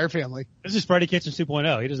your entire family. This is Freddie Kitchens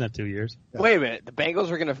 2.0. He doesn't have 2 years. Yeah. Wait a minute. The Bengals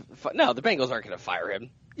are going to no, the Bengals aren't going to fire him.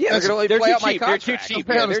 Yeah, they're too cheap.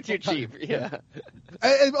 They're too cheap. Yeah.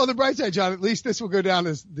 And on the bright side, John, at least this will go down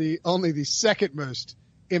as only the second most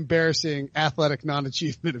embarrassing athletic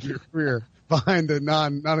non-achievement of your career behind the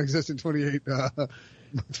non-existent 28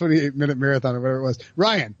 minute marathon or whatever it was.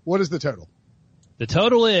 Ryan, what is the total? The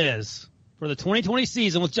total is for the 2020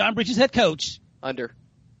 season with John Breach as head coach. Under.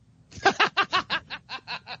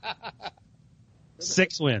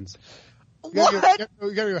 6 wins. You gotta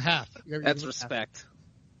go half. That's respect.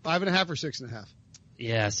 5.5 or 6.5.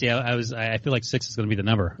 Yeah. See, I feel like 6 is going to be the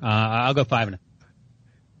number. I'll go 5.5.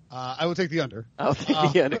 I will take the under. I'll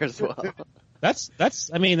take the under as well.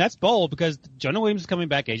 That's bold because Jonah Williams is coming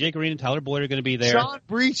back. AJ Green and Tyler Boyd are going to be there. John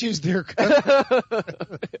Breach is their coach.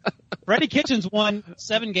 Freddie Kitchens won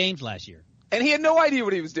 7 games last year. And he had no idea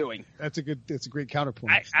what he was doing. That's a great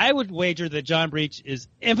counterpoint. I would wager that John Breach is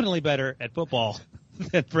infinitely better at football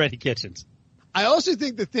than Freddie Kitchens. I also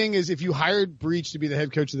think the thing is if you hired Breach to be the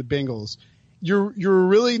head coach of the Bengals, you're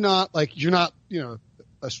really not you're not,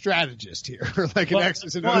 a strategist here, like an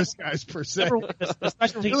X's and O's guys per se.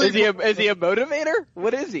 Is he a motivator?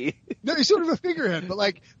 What is he? No, he's sort of a figurehead. But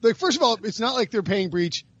like first of all, it's not like they're paying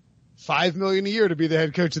Breach $5 million a year to be the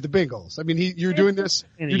head coach of the Bengals. I mean, you're doing this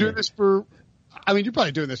for. I mean, you're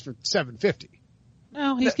probably doing this for $750.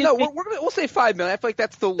 No, we'll say $5 million. I feel like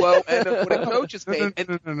that's the low end of what a coach is paid.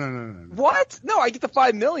 No. What? No, I get the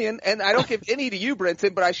 $5 million, and I don't give any to you,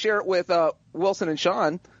 Brenton, but I share it with Wilson and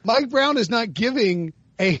Sean. Mike Brown is not giving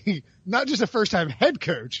not just a first-time head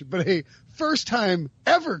coach, but a first-time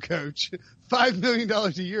ever coach $5 million a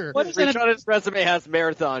year. Rich on his resume has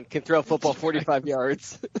marathon, can throw a football 45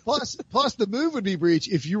 yards. Plus the move would be, Breach,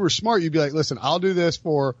 if you were smart, you'd be like, listen, I'll do this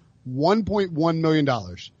for $1.1 million.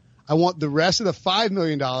 I want the rest of the $5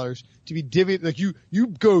 million to be divvied. Like you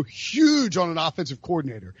go huge on an offensive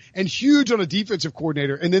coordinator and huge on a defensive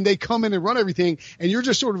coordinator, and then they come in and run everything, and you're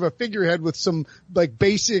just sort of a figurehead with some like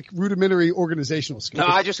basic rudimentary organizational skills.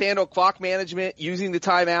 No, I just handle clock management, using the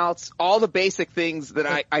timeouts, all the basic things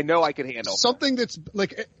that I know I can handle. Something that's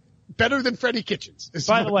like better than Freddie Kitchens.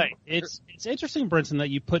 By the way, it's interesting, Brinson, that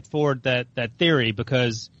you put forward that theory,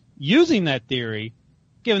 because using that theory,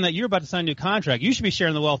 given that you're about to sign a new contract, you should be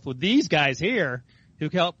sharing the wealth with these guys here who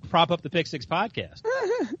help prop up the Pick Six podcast.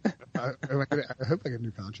 I hope I get a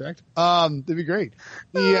new contract. That'd be great.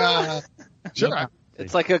 Sure.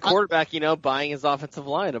 It's like a quarterback, buying his offensive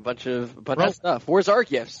line, a bunch of stuff. Where's our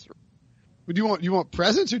gifts? Would you want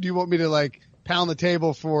presents, or do you want me to pound the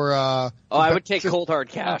table for? I would take cold hard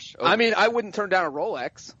cash. I mean, I wouldn't turn down a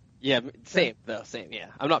Rolex. Yeah, same. Yeah,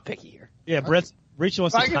 I'm not picky here. Yeah, Brett. Rich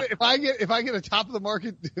wants if I get a top of the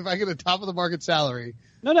market salary.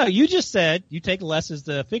 No, you just said you take less as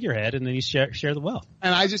the figurehead and then you share the wealth.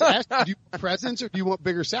 And I just asked, do you want presents or do you want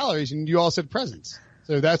bigger salaries? And you all said presents.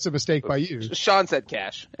 So that's a mistake by you. Sean said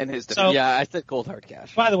cash in his defense. Yeah, I said cold hard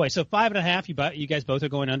cash. By the way, so 5.5, you guys both are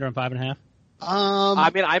going under on 5.5?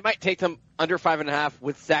 I mean, I might take them under 5.5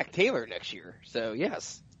 with Zach Taylor next year. So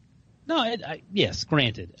yes. No, yes,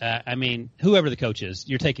 granted. I mean, whoever the coach is,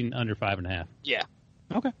 you're taking under 5.5. Yeah.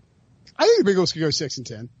 Okay. I think the Bengals could go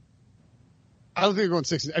 6-10. I don't think they're going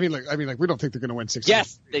 6. I mean, we don't think they're going to win 6.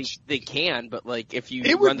 Yes, they can, but if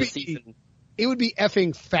you run the season, it would be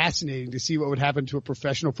effing fascinating to see what would happen to a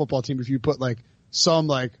professional football team if you put some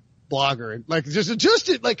blogger and just adjust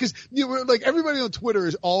it, because everybody on Twitter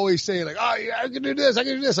is always saying oh yeah, I can do this,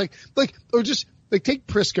 or just take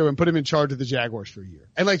Prisco and put him in charge of the Jaguars for a year,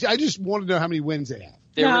 and I just want to know how many wins they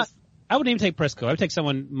have. I wouldn't even take Prisco. I would take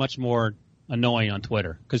someone much more annoying on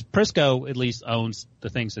Twitter, because Prisco at least owns the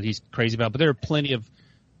things that he's crazy about, but there are plenty of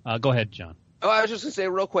go ahead, John. Oh, I was just going to say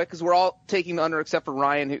real quick, because we're all taking the under except for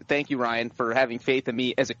Ryan. Thank you, Ryan, for having faith in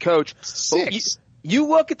me as a coach. 6. You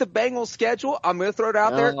look at the Bengals schedule. I'm going to throw it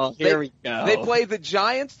out there. Here we go. They play the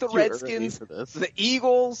Giants, the Redskins, the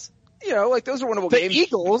Eagles. Those are winnable games. The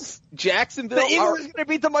Eagles? Jacksonville. The Eagles are going to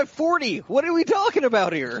beat them by 40. What are we talking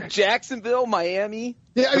about here? Jacksonville, Miami.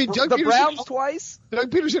 Yeah, I mean, the Browns twice.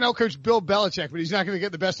 Doug Peterson outcoached Bill Belichick, but he's not going to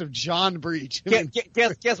get the best of John Breach.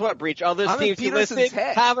 Guess what, Breach? All those teams you listed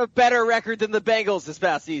have a better record than the Bengals this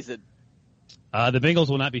past season. The Bengals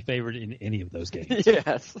will not be favored in any of those games.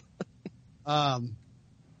 Yes. I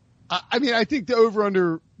mean, I think the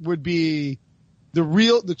over-under would be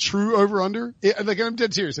the true over-under. I'm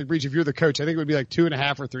dead serious. Breach, if you're the coach, I think it would be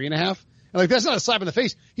 2.5 or 3.5. And that's not a slap in the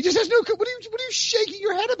face. He just has no. What are you shaking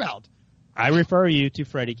your head about? I refer you to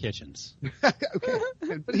Freddie Kitchens. Okay,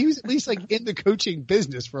 but he was at least in the coaching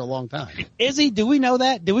business for a long time. Is he? Do we know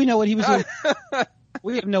that? Do we know what he was doing?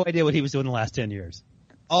 We have no idea what he was doing the last 10 years.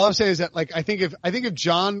 All I'm saying is that, like, I think if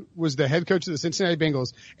John was the head coach of the Cincinnati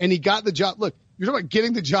Bengals and he got the job, look, you're talking about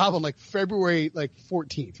getting the job on like February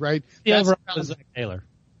 14th, right? Yeah, Zach Taylor.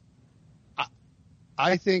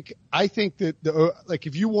 I think that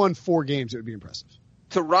if you won 4 games, it would be impressive.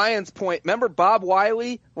 To Ryan's point, remember Bob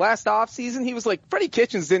Wiley last offseason? He was like, Freddie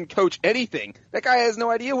Kitchens didn't coach anything. That guy has no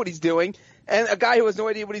idea what he's doing. And a guy who has no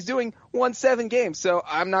idea what he's doing won 7 games. So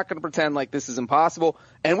I'm not going to pretend like this is impossible.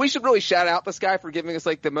 And we should really shout out this guy for giving us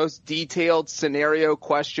like the most detailed scenario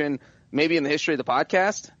question maybe in the history of the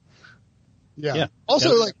podcast. Yeah.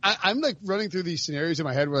 Also, like I'm like running through these scenarios in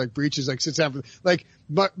my head where like Breach is like sits down for like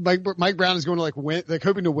Mike Brown is going to like win, like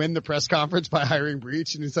hoping to win the press conference by hiring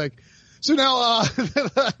Breach, and it's like, so now I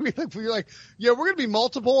mean, like, you're like, yeah, we're going to be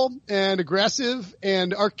multiple and aggressive,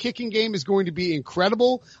 and our kicking game is going to be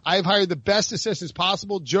incredible. I've hired the best assistants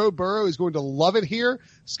possible. Joe Burrow is going to love it here.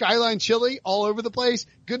 Skyline Chili all over the place.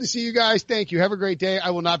 Good to see you guys. Thank you. Have a great day.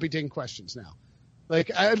 I will not be taking questions now.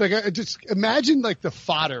 I just imagine like the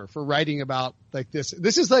fodder for writing about like this.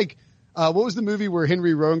 This is like, what was the movie where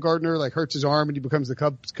Henry Rowengartner like hurts his arm and he becomes the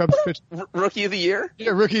Cubs pitcher? Rookie of the Year?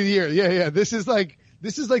 Yeah, Rookie of the Year. Yeah. This is like the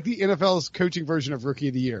NFL's coaching version of Rookie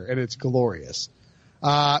of the Year, and it's glorious.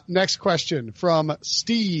 Next question from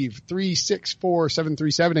Steve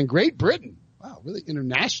 364737 in Great Britain. Wow, really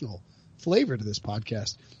international flavor to this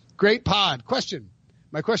podcast. Great pod. Question.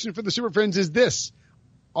 My question for the Super Friends is this.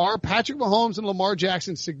 Are Patrick Mahomes and Lamar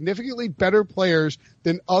Jackson significantly better players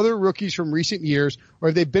than other rookies from recent years, or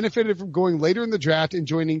have they benefited from going later in the draft and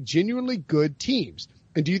joining genuinely good teams?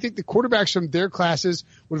 And do you think the quarterbacks from their classes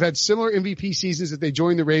would have had similar MVP seasons if they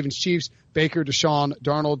joined the Ravens, Chiefs, Baker, Deshaun,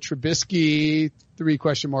 Darnold, Trubisky, 3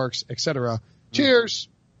 question marks, etc.? Cheers.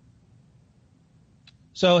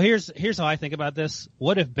 So here's how I think about this.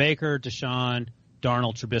 What if Baker, Deshaun,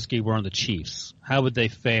 Darnold, Trubisky were on the Chiefs? How would they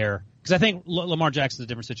fare? Because I think Lamar Jackson's a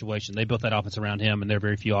different situation. They built that offense around him, and there are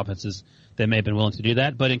very few offenses that may have been willing to do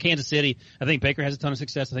that. But in Kansas City, I think Baker has a ton of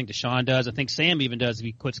success. I think Deshaun does. I think Sam even does if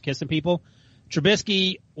he quits kissing people.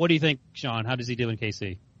 Trubisky, what do you think, Sean? How does he do in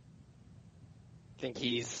KC? I think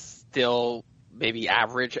he's still maybe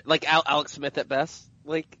average, like Alex Smith at best,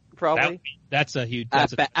 like probably. That's a huge.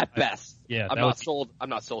 At best. Yeah, I'm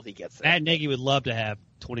not sold he gets there. Matt Nagy would love to have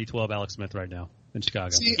 2012 Alex Smith right now in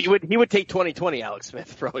Chicago. See, he would take 2020 Alex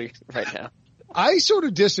Smith probably right now. I sort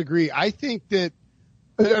of disagree. I think that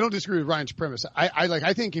I don't disagree with Ryan's premise.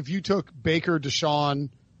 I think if you took Baker, Deshaun,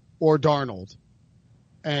 or Darnold,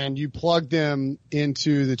 and you plug them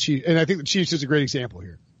into the Chiefs, and I think the Chiefs is a great example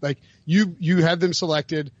here. Like you have them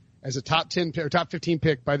selected as a top 10 or top 15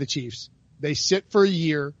 pick by the Chiefs. They sit for a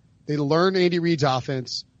year. They learn Andy Reid's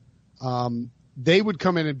offense. They would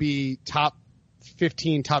come in and be top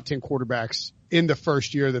 15, top 10 quarterbacks in the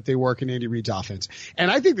first year that they work in Andy Reid's offense.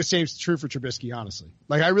 And I think the same is true for Trubisky, honestly.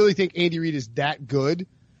 Like I really think Andy Reid is that good.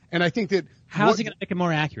 And I think that how's he going to make it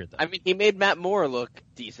more accurate, though? I mean, he made Matt Moore look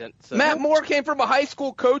decent. So. Matt Moore came from a high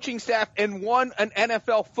school coaching staff and won an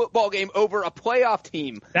NFL football game over a playoff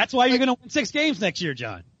team. That's why you're going to win 6 games next year,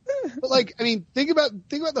 John. But like, I mean, think about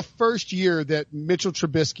the first year that Mitchell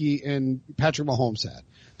Trubisky and Patrick Mahomes had.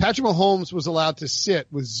 Patrick Mahomes was allowed to sit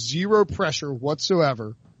with zero pressure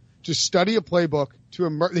whatsoever to study a playbook to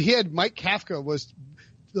emerge. He had Mike Kafka was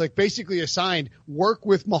like basically assigned work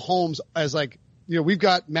with Mahomes as like, you know, we've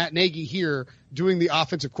got Matt Nagy here doing the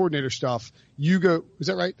offensive coordinator stuff. You go, is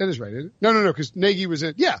that right? That is right, isn't it? No, because Nagy was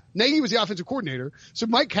Nagy was the offensive coordinator. So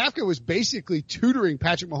Mike Kafka was basically tutoring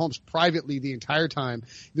Patrick Mahomes privately the entire time.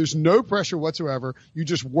 There's no pressure whatsoever. You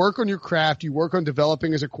just work on your craft. You work on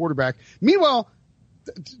developing as a quarterback. Meanwhile,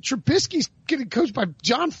 Trubisky's getting coached by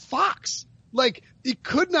John Fox. Like, it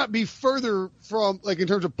could not be further from, like, in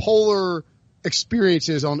terms of polar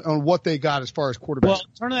experiences on what they got as far as quarterbacks. Well,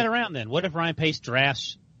 turn that around then. What if Ryan Pace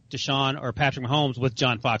drafts Deshaun or Patrick Mahomes with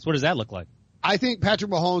John Fox? What does that look like? I think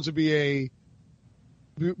Patrick Mahomes would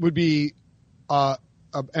be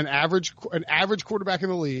an average quarterback in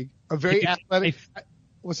the league, a very athletic.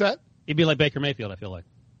 What's that? He'd be like Baker Mayfield, I feel like.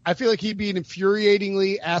 I feel like he'd be an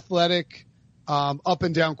infuriatingly athletic, up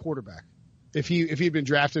and down quarterback if he'd been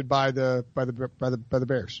drafted by the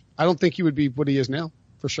Bears. I don't think he would be what he is now,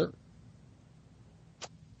 for sure.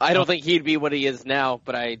 I don't think he'd be what he is now,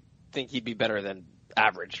 but I think he'd be better than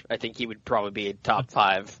average. I think he would probably be a top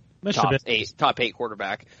 5, top 8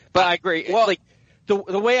 quarterback. But I agree. Well, like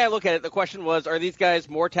the way I look at it, the question was, are these guys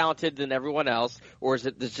more talented than everyone else, or is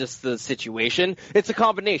it just the situation? It's a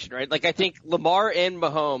combination, right? Like I think Lamar and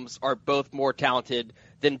Mahomes are both more talented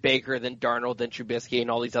than Baker, than Darnold, than Trubisky, and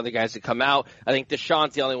all these other guys that come out. I think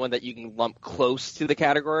Deshaun's the only one that you can lump close to the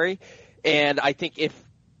category. And I think if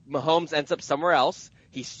Mahomes ends up somewhere else,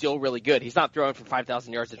 he's still really good. He's not throwing for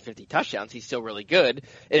 5,000 yards and 50 touchdowns. He's still really good.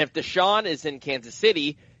 And if Deshaun is in Kansas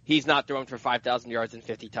City, he's not throwing for 5,000 yards and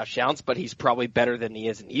 50 touchdowns, but he's probably better than he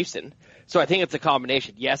is in Houston. So I think it's a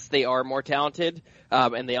combination. Yes, they are more talented,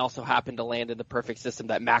 and they also happen to land in the perfect system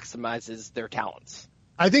that maximizes their talents.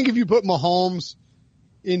 I think if you put Mahomes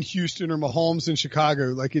in Houston or Mahomes in Chicago,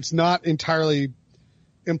 like, it's not entirely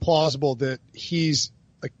implausible that he's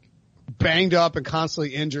like banged up and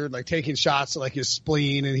constantly injured, like taking shots to like his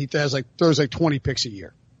spleen, and he throws like 20 picks a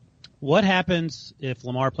year. What happens if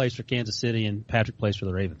Lamar plays for Kansas City and Patrick plays for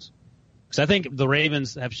the Ravens? Because I think the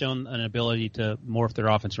Ravens have shown an ability to morph their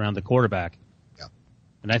offense around the quarterback. Yeah.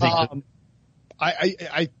 And I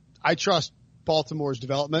think I trust Baltimore's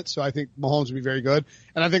development, so I think Mahomes would be very good,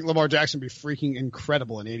 and I think Lamar Jackson would be freaking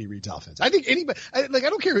incredible in Andy Reid's offense. I think anybody, I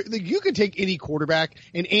don't care, like, you can take any quarterback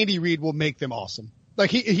and Andy Reid will make them awesome.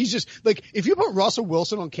 Like, he's just like, if you put Russell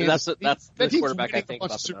Wilson on Kansas City, that's the quarterback I think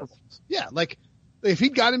about the most. Yeah, like, if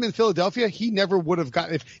he'd got him in Philadelphia, he never would have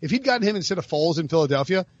gotten, if he'd gotten him instead of Foles in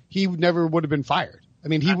Philadelphia, he never would have been fired. I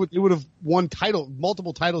mean, he would have won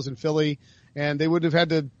multiple titles in Philly, and they would have had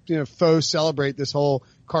to, faux celebrate this whole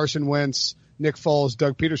Carson Wentz, Nick Foles,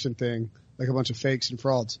 Doug Peterson thing, like a bunch of fakes and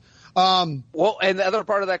frauds. Well, and the other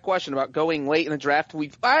part of that question about going late in the draft,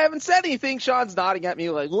 I haven't said anything. Sean's nodding at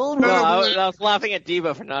me like, well, no. I was laughing at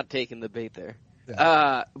Debo for not taking the bait there.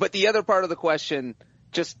 Yeah. But the other part of the question,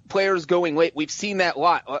 just players going late, we've seen that a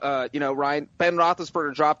lot. Ryan, Ben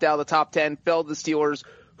Roethlisberger dropped out of the top 10, fell to the Steelers,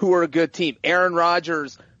 who are a good team. Aaron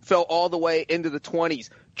Rodgers fell all the way into the 20s.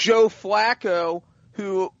 Joe Flacco,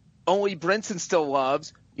 who only Brinson still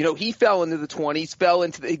loves, he fell into the 20s, fell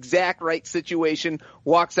into the exact right situation,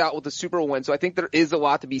 walks out with a Super Bowl win. So I think there is a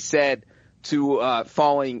lot to be said to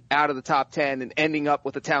falling out of the top 10 and ending up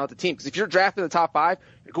with a talented team. Because if you're drafting the top 5,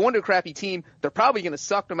 you're going to a crappy team, they're probably going to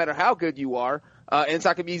suck no matter how good you are, and it's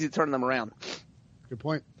not going to be easy to turn them around. Good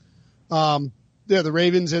point. The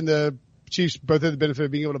Ravens and the Chiefs both have the benefit of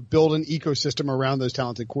being able to build an ecosystem around those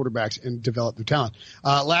talented quarterbacks and develop their talent.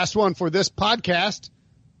 Last one for this podcast.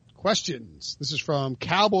 Questions. This is from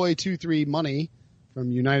Cowboy23 Money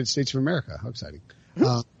from United States of America. How exciting.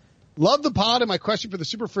 Love the pod, and my question for the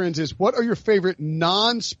Super Friends is, what are your favorite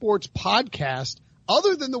non-sports podcasts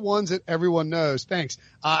other than the ones that everyone knows? Thanks.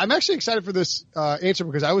 I'm actually excited for this answer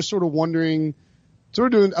because I was sort of wondering,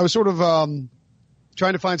 trying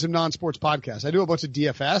to find some non-sports podcasts. I do a bunch of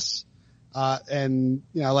DFS, and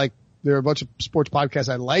there are a bunch of sports podcasts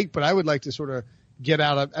I like, but I would like to sort of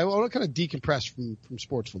I want to kind of decompress from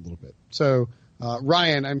sports for a little bit. So,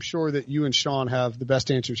 Ryan, I'm sure that you and Sean have the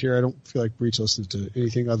best answers here. I don't feel like Breach listens to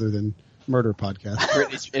anything other than murder podcasts.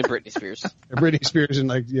 Britney Spears. Britney Spears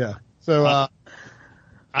So,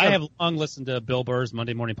 I have long listened to Bill Burr's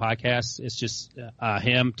Monday Morning Podcast. It's just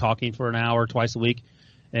him talking for an hour twice a week,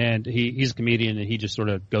 and he's a comedian, and he just sort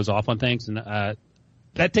of goes off on things, and that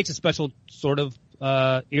takes a special sort of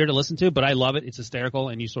ear to listen to, but I love it. It's hysterical,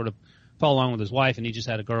 and you sort of follow along with his wife, and he just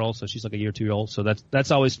had a girl, so she's like a year or 2 old, so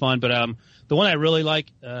that's always fun. But the one I really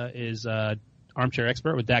like is Armchair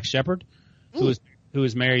Expert with Dax Shepard, who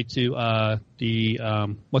is married to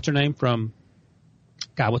what's her name,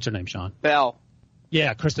 Sean? Bell.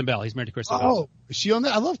 Yeah, Kristen Bell. He's married to Kristen Bell. Oh, is she on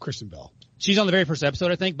that? I love Kristen Bell. She's on the very first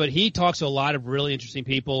episode, I think, but he talks to a lot of really interesting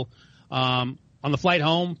people. On the flight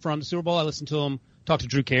home from the Super Bowl, I listened to him talk to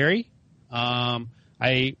Drew Carey. He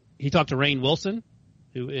talked to Rainn Wilson,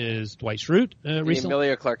 who is Dwight Schrute recently. The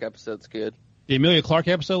Emilia Clarke episode's good. The Emilia Clarke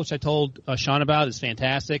episode, which I told Sean about, is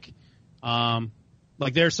fantastic.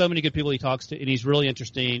 There's so many good people he talks to, and he's really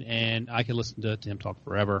interesting, and I could listen to him talk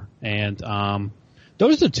forever. And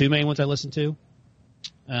those are the two main ones I listen to.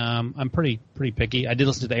 I'm pretty picky. I did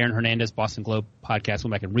listen to the Aaron Hernandez Boston Globe podcast.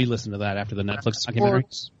 Went back and re-listened to that after the Netflix documentary.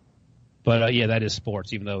 But that is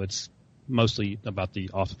sports, even though it's mostly about the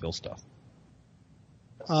off-the-field stuff.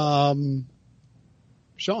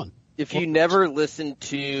 Sean, if you never listened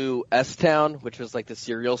to S-Town, which was like the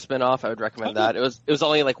Serial spinoff, I would recommend that. It was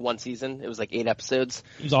only like one season. It was like 8 episodes.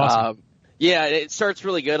 It was awesome. Yeah, it starts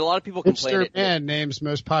really good. A lot of people complain. Hipster Man name's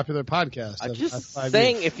most popular podcast. I'm just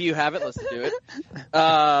saying, if you haven't listened to it,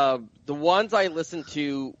 the ones I listen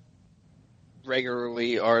to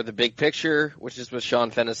regularly are The Big Picture, which is with Sean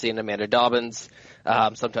Fennessy and Amanda Dobbins.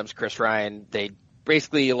 Sometimes Chris Ryan.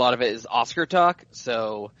 Basically a lot of it is Oscar talk,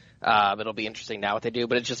 so it'll be interesting now what they do,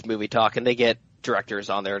 but it's just movie talk, and they get directors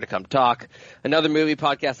on there to come talk. Another movie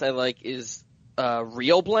podcast I like is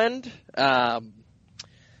Real Blend.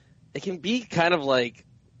 It can be kind of like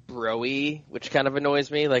bro-y, which kind of annoys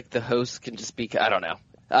me. Like the host can just be, I don't know.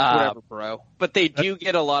 Whatever, bro. But they do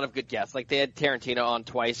get a lot of good guests. Like they had Tarantino on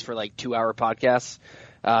twice for like 2-hour podcasts.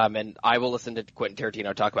 And I will listen to Quentin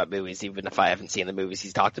Tarantino talk about movies, even if I haven't seen the movies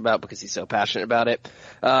he's talked about, because he's so passionate about it.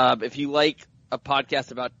 If you like a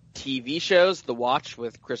podcast about TV shows, The Watch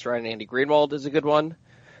with Chris Ryan and Andy Greenwald is a good one.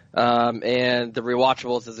 And The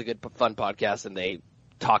Rewatchables is a good, fun podcast, and they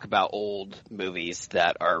talk about old movies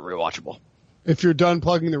that are rewatchable. If you're done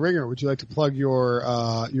plugging The Ringer, would you like to plug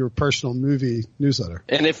your personal movie newsletter?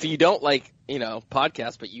 And if you don't like,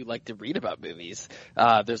 podcasts, but you like to read about movies,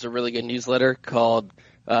 there's a really good newsletter called,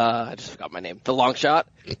 I just forgot my name, The Long Shot.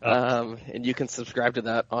 And you can subscribe to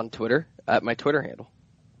that on Twitter at my Twitter handle.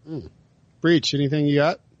 Breach, anything you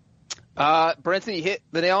got? Brenton, you hit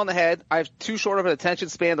the nail on the head. I have too short of an attention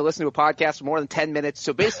span to listen to a podcast for more than 10 minutes.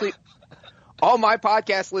 So basically, all my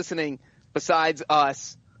podcast listening besides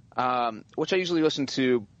us, which I usually listen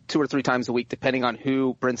to 2 or 3 times a week, depending on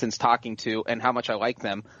who Brenton's talking to and how much I like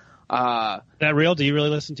them. That real? Do you really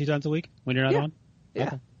listen 2 times a week when you're not on? Yeah.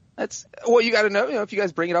 Okay. That's well, you got to know. If you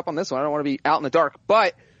guys bring it up on this one, I don't want to be out in the dark.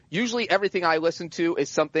 But usually, everything I listen to is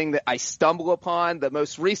something that I stumble upon. The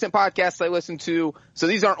most recent podcasts I listen to, so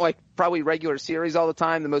these aren't like probably regular series all the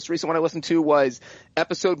time. The most recent one I listened to was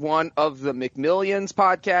episode 1 of the McMillions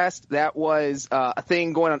podcast. That was a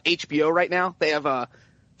thing going on HBO right now. They have a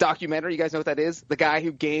documentary. You guys know what that is? The guy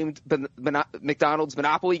who gamed McDonald's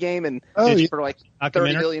Monopoly game and for like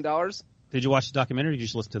 $30 million. Did you watch the documentary or did you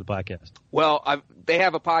just listen to the podcast? Well, they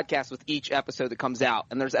have a podcast with each episode that comes out,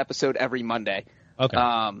 and there's an episode every Monday. Okay.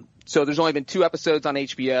 So there's only been 2 episodes on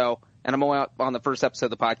HBO, and I'm only on the first episode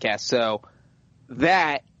of the podcast. So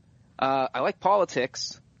that, I like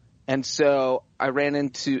politics, and so I ran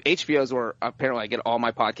into HBO's where apparently I get all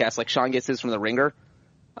my podcasts, like Sean gets his from The Ringer.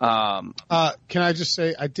 Can I just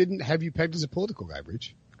say, I didn't have you pegged as a political guy,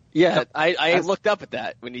 Breach. Yeah, I looked up at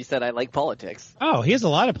that when you said I like politics. Oh, he has a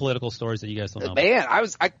lot of political stories that you guys don't know. Man,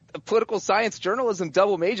 I political science journalism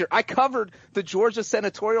double major. I covered the Georgia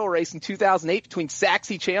senatorial race in 2008 between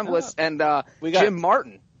Saxby Chambliss and Jim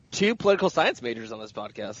Martin. 2 political science majors on this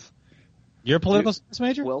podcast. You're a political science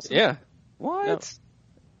major? Wilson? Yeah. What?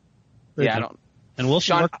 No. Yeah, I don't. And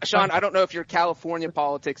Wilson Sean, I don't know if your California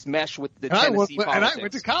politics mesh with the Tennessee politics. And I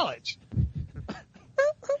went to college.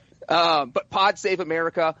 But Pod Save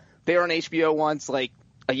America, they were on HBO once, like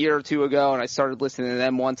a year or 2 ago, and I started listening to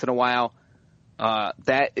them once in a while.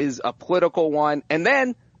 That is a political one. And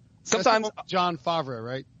then sometimes Jon Favreau,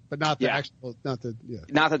 right? But not the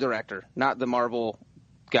not the director, not the Marvel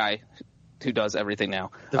guy who does everything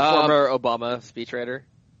now. The former Obama speechwriter.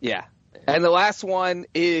 Yeah. And the last one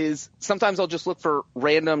is sometimes I'll just look for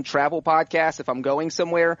random travel podcasts if I'm going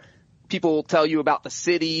somewhere. People will tell you about the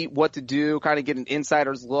city, what to do, kind of get an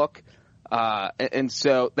insider's look. And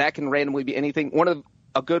so that can randomly be anything.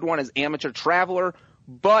 A good one is Amateur Traveler,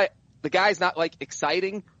 but the guy's not like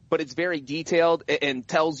exciting, but it's very detailed and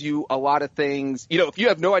tells you a lot of things. If you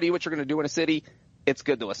have no idea what you're going to do in a city, it's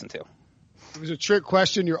good to listen to. It was a trick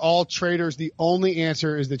question. You're all traders. The only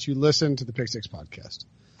answer is that you listen to the Pick Six podcast.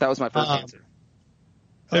 That was my first answer.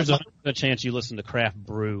 There's a chance you listen to Craft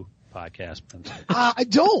Brew podcast. I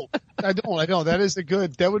don't.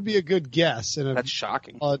 That would be a good guess. That's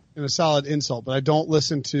shocking. And a solid insult, but I don't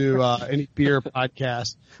listen to any beer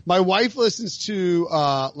podcast. My wife listens to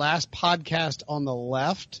Last Podcast on the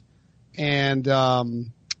Left and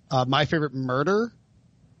My Favorite Murder,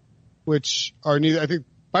 which are neither. I think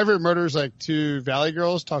My Favorite Murder is like 2 Valley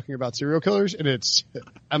girls talking about serial killers, and it's,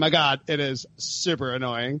 oh my God, it is super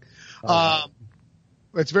annoying.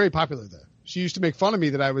 It's very popular though. She used to make fun of me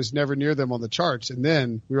that I was never near them on the charts, and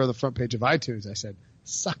then we were on the front page of iTunes. I said,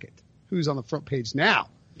 suck it. Who's on the front page now?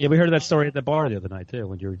 Yeah, we heard that story at the bar the other night, too,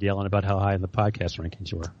 when you were yelling about how high in the podcast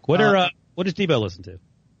rankings you were. What does Debo listen to?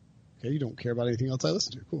 Okay, you don't care about anything else I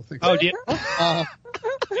listen to. Cool, thanks. Oh, yeah.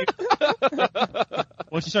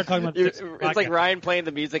 Once you start talking about it's like Ryan playing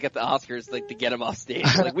the music at the Oscars, like to get him off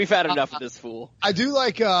stage. Like, we've had enough of this fool. I do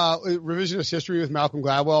like Revisionist History with Malcolm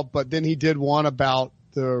Gladwell, but then he did one about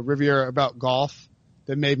the Riviera, about golf,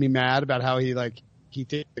 that made me mad about how he thinks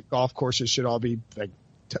that golf courses should all be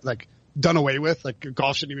like done away with, like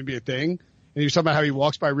golf shouldn't even be a thing. And he was talking about how he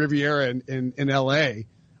walks by Riviera in LA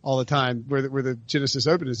all the time, where the Genesis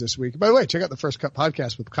Open is this week. By the way, check out the First Cut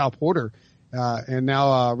podcast with Kyle Porter and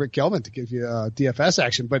now Rick Gelman to give you DFS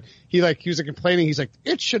action. But he was complaining. He's like,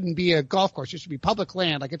 it shouldn't be a golf course. It should be public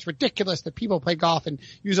land. Like, it's ridiculous that people play golf and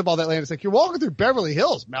use up all that land. It's like, you're walking through Beverly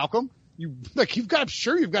Hills, Malcolm. You've got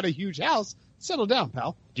a huge house. Settle down,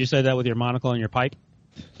 pal. Did you say that with your monocle and your pipe?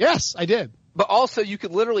 Yes, I did. But also, you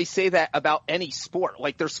could literally say that about any sport.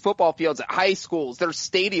 Like, there's football fields at high schools. There's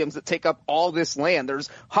stadiums that take up all this land.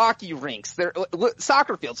 There's hockey rinks.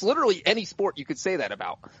 Soccer fields. Literally any sport you could say that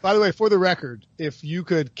about. By the way, for the record, if you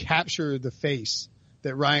could capture the face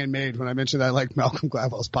that Ryan made when I mentioned I liked Malcolm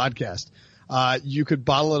Gladwell's podcast. You could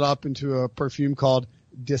bottle it up into a perfume called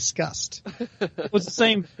Disgust. It was the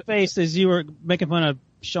same face as you were making fun of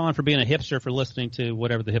Sean for being a hipster for listening to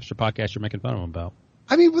whatever the hipster podcast you're making fun of him about.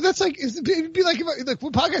 I mean, well, that's like, it'd be like,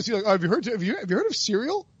 what podcast you like, have you heard of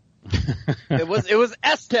Serial? It was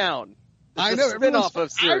S-Town. I know. Spin-off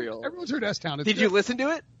of Serial. Everyone's heard S-Town. Did you listen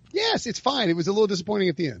to it? Yes, it's fine. It was a little disappointing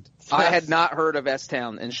at the end. I had not heard of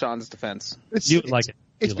S-Town in Sean's defense. You like it.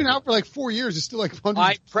 It's been out for like 4 years. It's still like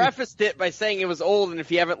I prefaced it by saying it was old, and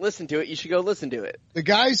if you haven't listened to it, you should go listen to it. The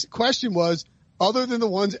guy's question was, other than the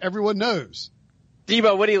ones everyone knows.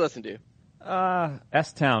 Debo, what do you listen to?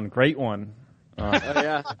 S-Town, great one. Oh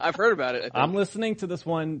yeah, I've heard about it. I think. I'm listening to this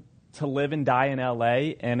one, To Live and Die in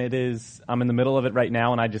L.A., and I'm in the middle of it right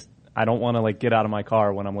now, and I don't want to like get out of my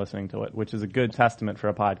car when I'm listening to it, which is a good testament for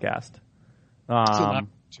a podcast.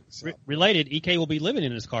 Related, EK will be living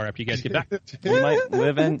in his car after you guys get back. He might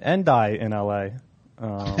live and die in L.A.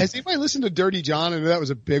 Has anybody listened to Dirty John? I know that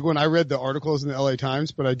was a big one. I read the articles in the L.A.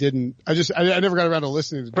 Times, but I didn't. I never got around to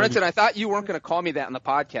listening to Brenton, I thut you weren't going to call me that in the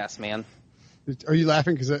podcast, man. Are you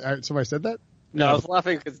laughing because somebody said that? No, I was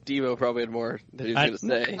laughing because Devo probably had more that he was going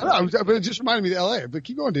to say. I know, but it just reminded me of L.A., but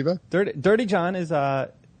keep going, Devo. Dirty John is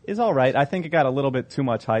all right. I think it got a little bit too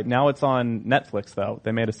much hype. Now it's on Netflix, though.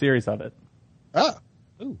 They made a series of it. Oh.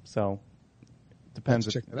 Ooh. So, depends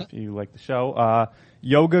if you like the show.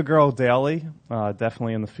 Yoga Girl Daily,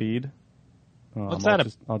 definitely in the feed. What's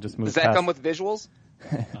that? I'll just move Does that come with visuals?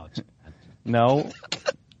 No.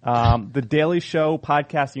 The Daily Show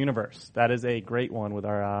Podcast Universe. That is a great one with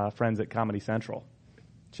our friends at Comedy Central.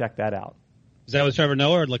 Check that out. Is that with Trevor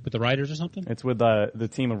Noah or like with the writers or something? It's with the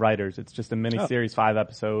team of writers. It's just a mini-series, 5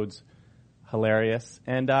 episodes. Hilarious.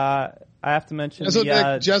 And I have to mention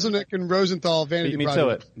Jeselnik and Rosenthal Vanity beat me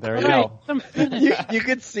Project. to it. There you go. You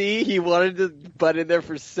could see he wanted to butt in there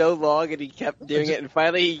for so long, and he kept doing it, and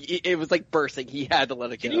finally it was like bursting. He had to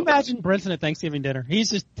let it go. Can you imagine Brenton at Thanksgiving dinner?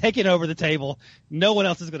 He's just taking over the table. No one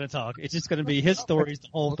else is going to talk. It's just going to be his stories the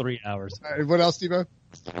whole 3 hours. What else, Devo?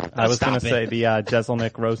 I was going to say the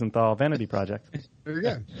Jeselnik Rosenthal Vanity Project. There you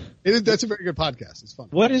go. That's a very good podcast. It's fun.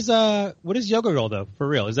 What is Yoga Girl though? For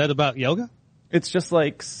real? Is that about yoga? It's just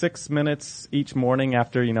like 6 minutes each morning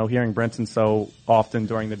after, hearing Brenton so often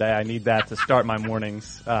during the day. I need that to start my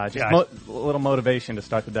mornings. A little motivation to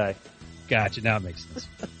start the day. Gotcha. Now it makes sense.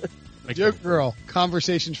 Yoga Girl,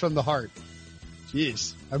 conversations from the heart.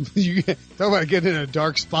 Jeez. You talk about getting in a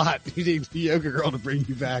dark spot. You need the Yoga Girl to bring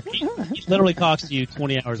you back. It literally costs you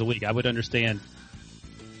 20 hours a week. I would understand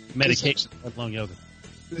medication, let alone yoga.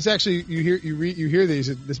 This actually, you hear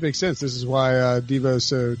these. This makes sense. This is why Devo's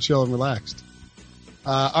so chill and relaxed.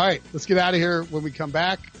 All right, let's get out of here. When we come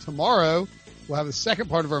back tomorrow, we'll have the second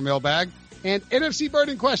part of our mailbag and NFC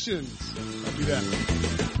burning questions. I'll do that.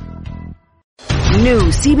 New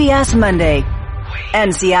CBS Monday.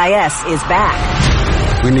 NCIS is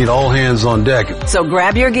back. We need all hands on deck. So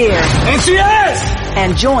grab your gear. NCIS!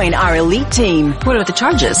 And join our elite team. What are the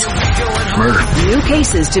charges? Murder. New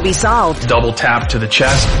cases to be solved. Double tap to the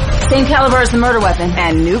chest. Same caliber as the murder weapon.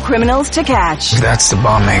 And new criminals to catch. That's the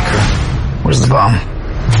bomb maker. Where's the bomb?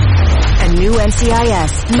 A new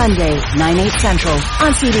NCIS, Monday, 9/8 Central,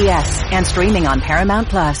 on CBS, and streaming on Paramount+.